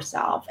than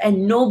yourself,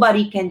 and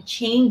nobody can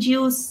change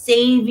you,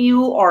 save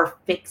you, or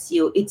fix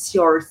you. It's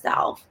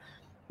yourself.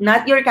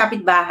 Not your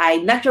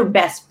kapitbahay, not your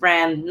best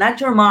friend,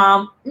 not your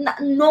mom,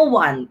 no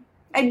one.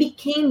 I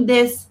became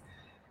this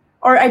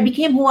or I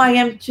became who I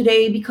am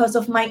today because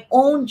of my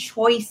own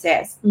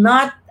choices.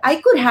 Not I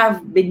could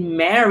have been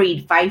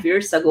married 5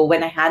 years ago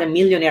when I had a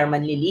millionaire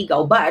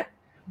manliligaw, but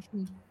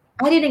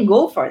I didn't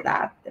go for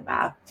that,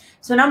 diba?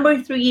 So number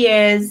 3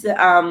 is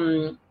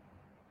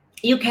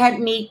you can't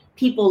make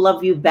people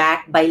love you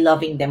back by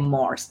loving them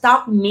more.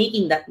 Stop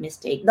making that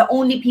mistake. The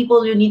only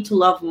people you need to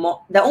love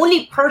more, the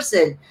only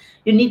person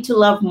you need to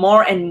love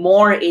more and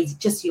more is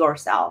just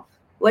yourself.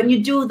 When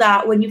you do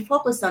that, when you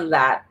focus on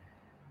that,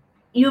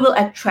 you will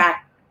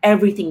attract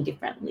everything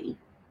differently.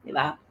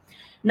 Diba?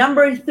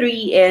 Number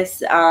 3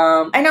 is,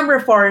 number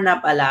 4 na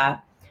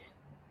pala,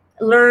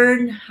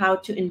 learn how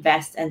to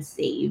invest and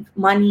save.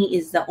 Money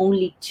is the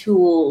only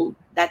tool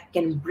that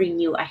can bring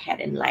you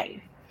ahead in life.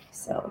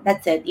 So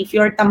that's it. If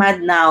you're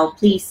tamad now,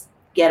 please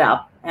get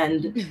up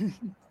and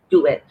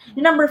do it.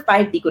 Yung number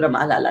 5, di ko na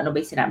maalala. Ano ba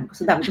yung sinabi ko?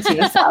 So dami ko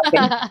sinasabi.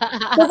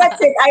 So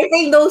that's it. I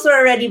think those are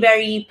already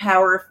very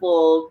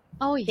powerful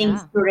Oh things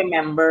yeah. to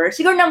remember.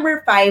 Siguro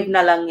number 5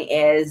 na lang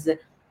is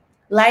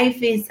life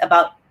is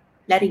about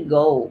letting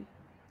go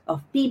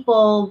of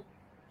people,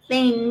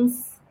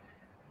 things,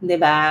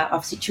 diba,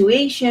 of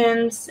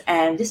situations,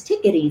 and just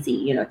take it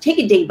easy. Take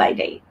it day by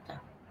day.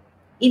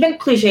 Even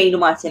cliche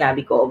yung mga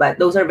sinabi ko, but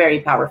those are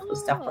very powerful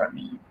stuff for Oh.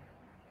 me.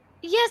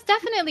 Yes,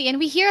 definitely. And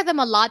we hear them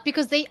a lot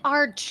because they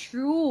are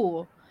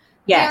true.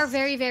 They are Yes.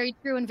 very, very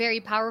true and very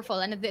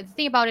powerful. And the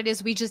thing about it is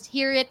we just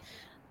hear it,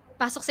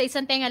 pasok sa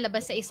isang tenga,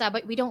 labas sa isa,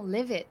 but we don't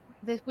live it.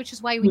 Which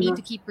is why we need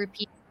Mhm. to keep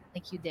repeating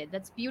like you did.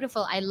 That's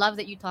beautiful. I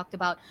love that you talked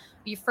about,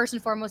 you first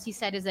and foremost, he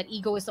said is that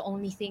ego is the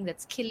only thing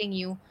that's killing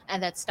you and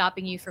that's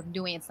stopping you from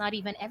doing. It's not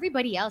even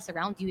everybody else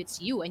around you.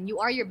 It's you. And you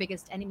are your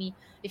biggest enemy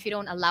if you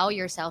don't allow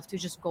yourself to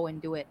just go and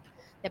do it.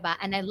 Diba?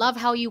 And I love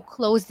how you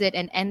closed it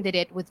and ended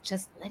it with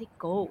just let it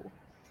go.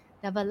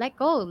 Diba? Let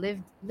go.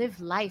 Live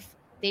life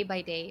day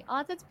by day.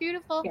 Oh, that's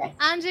beautiful. Yes.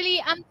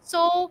 Angeli,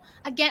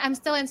 I'm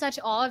still in such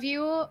awe of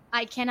you.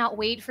 I cannot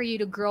wait for you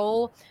to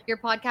grow your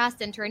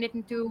podcast and turn it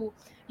into,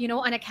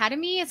 an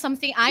academy. It's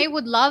something I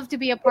would love to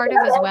be a part of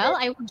as well.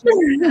 I would just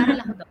mag-aaral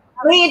ako doon.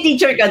 May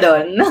teacher ka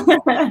doon.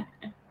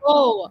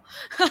 Oh,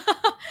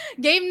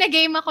 game na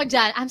game ako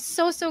dyan. I'm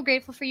so, so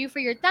grateful for you, for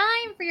your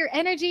time, for your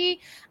energy.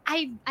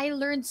 I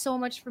learned so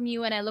much from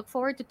you and I look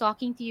forward to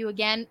talking to you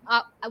again.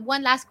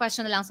 One last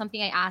question na lang,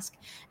 something I ask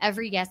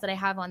every guest that I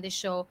have on this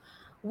show.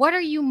 What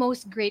are you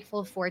most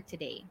grateful for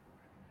today?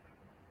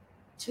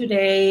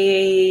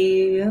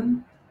 Today,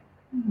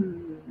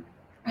 hmm,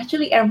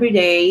 actually every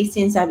day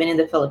since I've been in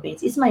the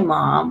Philippines is my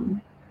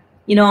mom.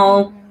 You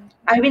know, Mm-hmm.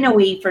 I've been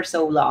away for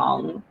so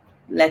long.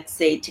 Let's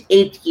say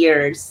 8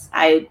 years.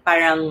 I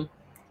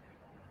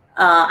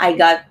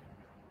got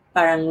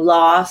parang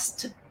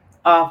lost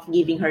of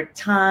giving her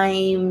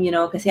time,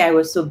 because I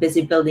was so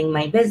busy building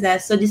my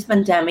business. So this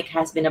pandemic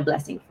has been a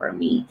blessing for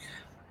me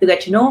to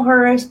get to know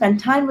her, spend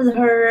time with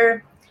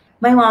her.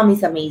 My mom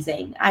is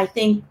amazing. I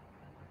think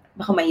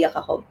baka maiyak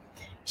ako.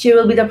 She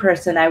will be the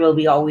person I will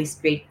be always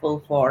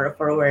grateful for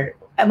where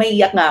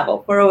maiyak nga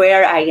ako, for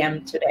where I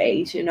am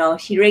today.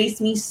 She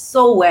raised me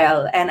so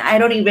well and I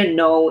don't even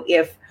know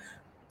if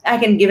I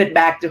can give it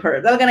back to her.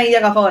 Talaga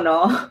naiyak ako,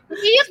 no?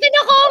 Iyak din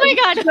ako, oh my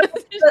God.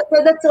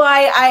 So that's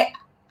why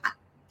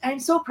I'm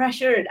so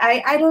pressured.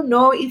 I don't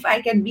know if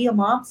I can be a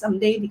mom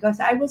someday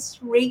because I was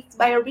raised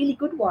by a really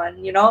good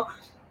one.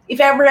 If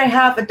ever I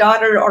have a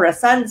daughter or a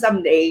son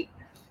someday,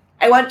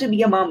 I want to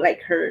be a mom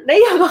like her.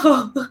 Naiyak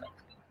ako.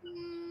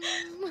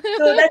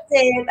 So that's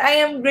it. I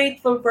am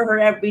grateful for her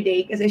every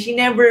day because she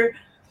never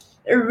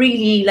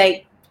really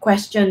like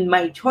questioned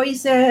my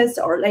choices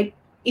or like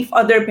if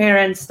other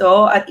parents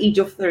to at age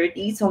of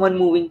 30, someone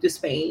moving to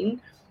Spain,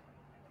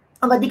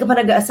 ba't di ka pa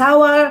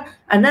nag-aasawa,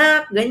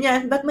 anak,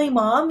 ganyan. But my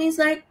mom is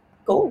like,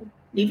 go,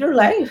 live your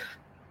life.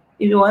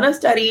 If you wanna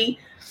study,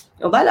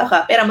 o bala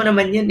ka, pera mo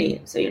naman yan eh.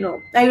 So,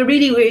 I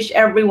really wish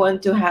everyone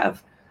to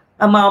have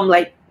a mom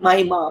like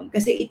my mom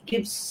kasi it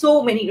gives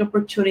so many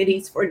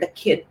opportunities for the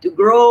kid to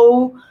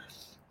grow,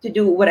 to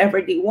do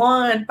whatever they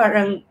want.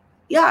 Parang,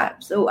 yeah.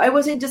 So I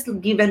wasn't just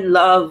given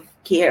love,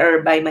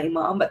 care by my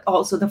mom, but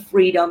also the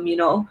freedom,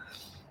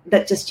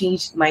 that just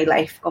changed my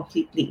life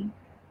completely.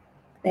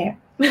 There.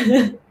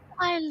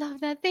 I love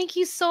that. Thank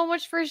you so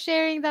much for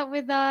sharing that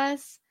with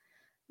us.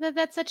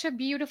 That's such a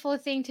beautiful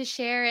thing to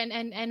share,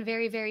 and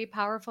very, very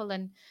powerful,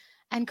 and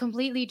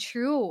completely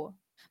true.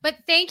 But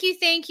thank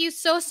you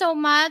so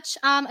much,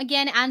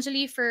 again,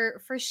 Angeli, for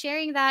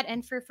sharing that,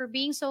 and for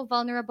being so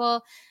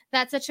vulnerable.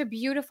 That's such a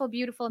beautiful,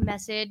 beautiful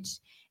message.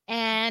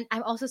 And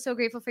I'm also so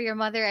grateful for your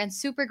mother, and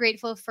super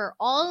grateful for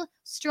all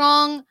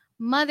strong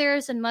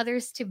mothers and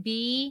mothers to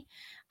be,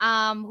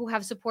 who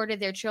have supported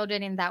their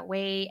children in that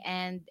way.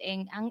 And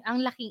ang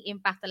laking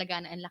impact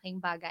talaga, ang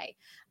laking bagay,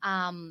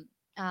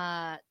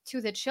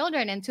 to the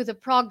children and to the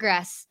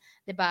progress,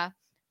 diba,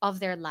 of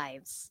their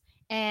lives.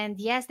 And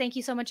yes, thank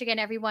you so much again,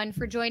 everyone,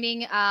 for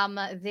joining,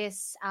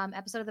 this,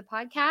 episode of the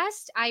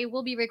podcast. I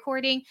will be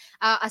recording,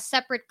 a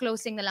separate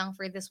closing na lang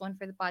for this one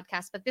for the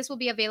podcast, but this will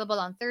be available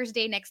on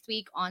Thursday next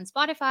week on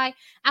Spotify,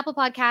 Apple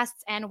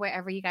Podcasts, and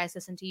wherever you guys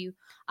listen to your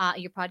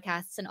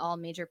podcasts, and all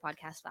major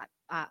podcast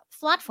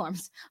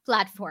platforms.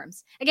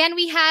 Platforms. Again,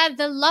 we have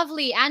the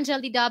lovely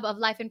Angeli Dub of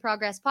Life in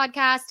Progress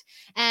podcast,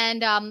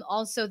 and,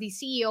 also the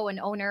CEO and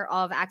owner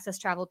of Access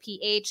Travel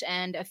PH,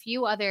 and a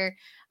few other,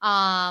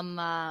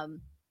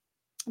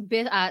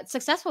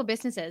 successful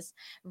businesses,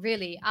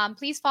 really.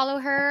 Please follow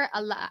her,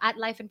 at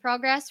Life in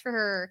Progress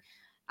for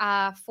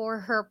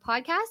her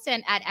podcast,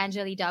 and at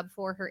Angeli Dub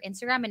for her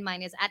Instagram, and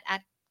mine is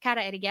at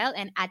Cara Erigel,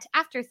 and at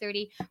After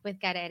 30 with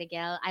Cara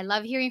Erigel. I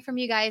love hearing from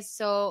you guys,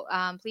 so,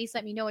 please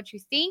let me know what you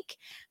think.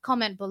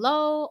 Comment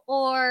below,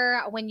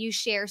 or when you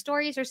share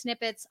stories or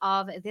snippets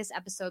of this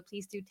episode,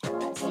 please do tag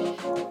us.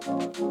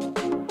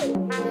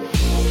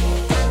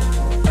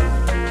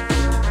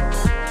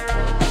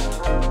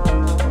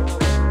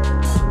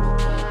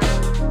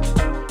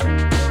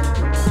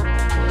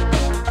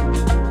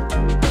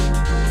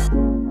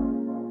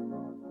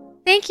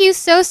 Thank you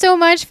so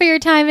much for your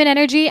time and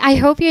energy. I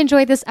hope you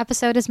enjoyed this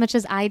episode as much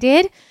as I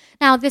did.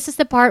 Now, this is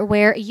the part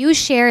where you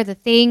share the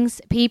things,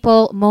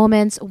 people,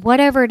 moments,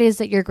 whatever it is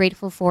that you're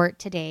grateful for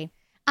today.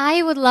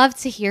 I would love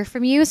to hear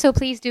from you, so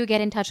please do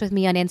get in touch with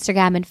me on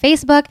Instagram and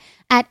Facebook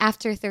at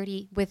After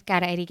 30 with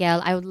Cara Erigel.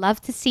 I would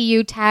love to see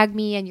you. Tag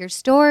me in your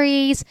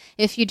stories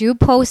if you do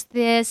post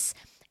this.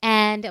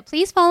 And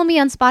please follow me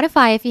on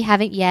Spotify if you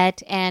haven't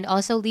yet, and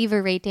also leave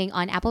a rating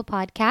on Apple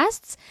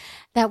Podcasts.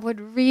 That would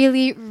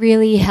really,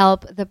 really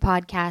help the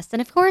podcast,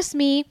 and of course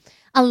me,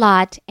 a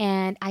lot.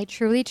 And I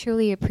truly,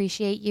 truly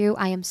appreciate you.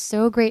 I am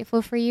so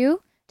grateful for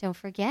you. Don't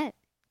forget,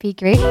 be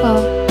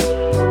grateful.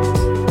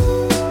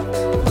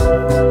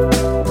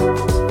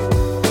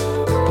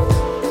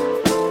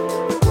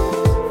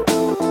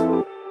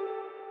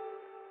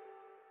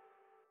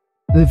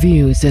 The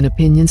views and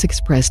opinions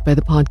expressed by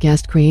the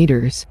podcast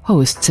creators,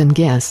 hosts, and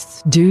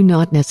guests do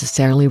not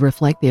necessarily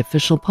reflect the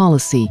official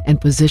policy and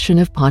position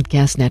of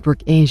Podcast Network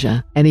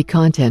Asia. Any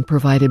content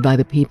provided by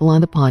the people on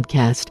the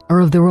podcast are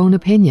of their own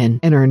opinion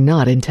and are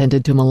not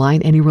intended to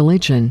malign any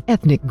religion,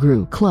 ethnic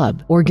group,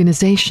 club,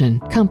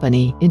 organization,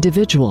 company,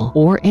 individual,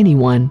 or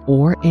anyone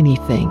or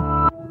anything.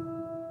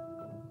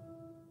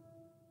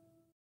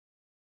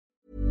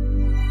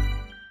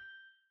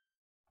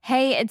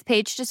 Hey, it's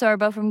Paige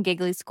DeSorbo from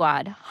Giggly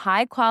Squad.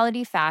 High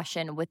quality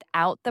fashion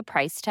without the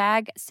price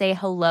tag. Say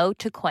hello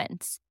to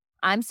Quince.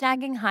 I'm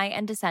snagging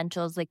high-end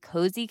essentials like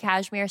cozy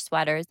cashmere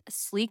sweaters,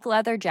 sleek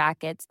leather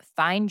jackets,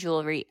 fine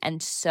jewelry,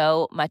 and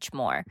so much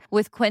more.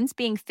 With Quince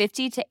being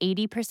 50 to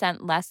 80%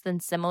 less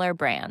than similar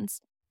brands.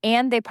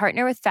 And they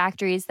partner with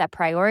factories that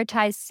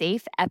prioritize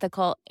safe,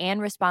 ethical,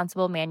 and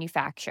responsible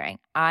manufacturing.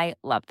 I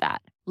love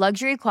that.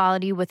 Luxury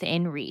quality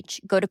within reach.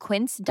 Go to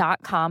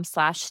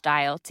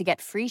quince.com/style to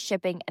get free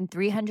shipping and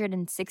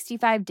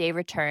 365-day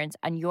returns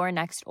on your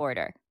next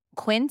order.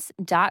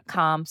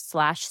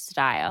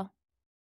 Quince.com/style.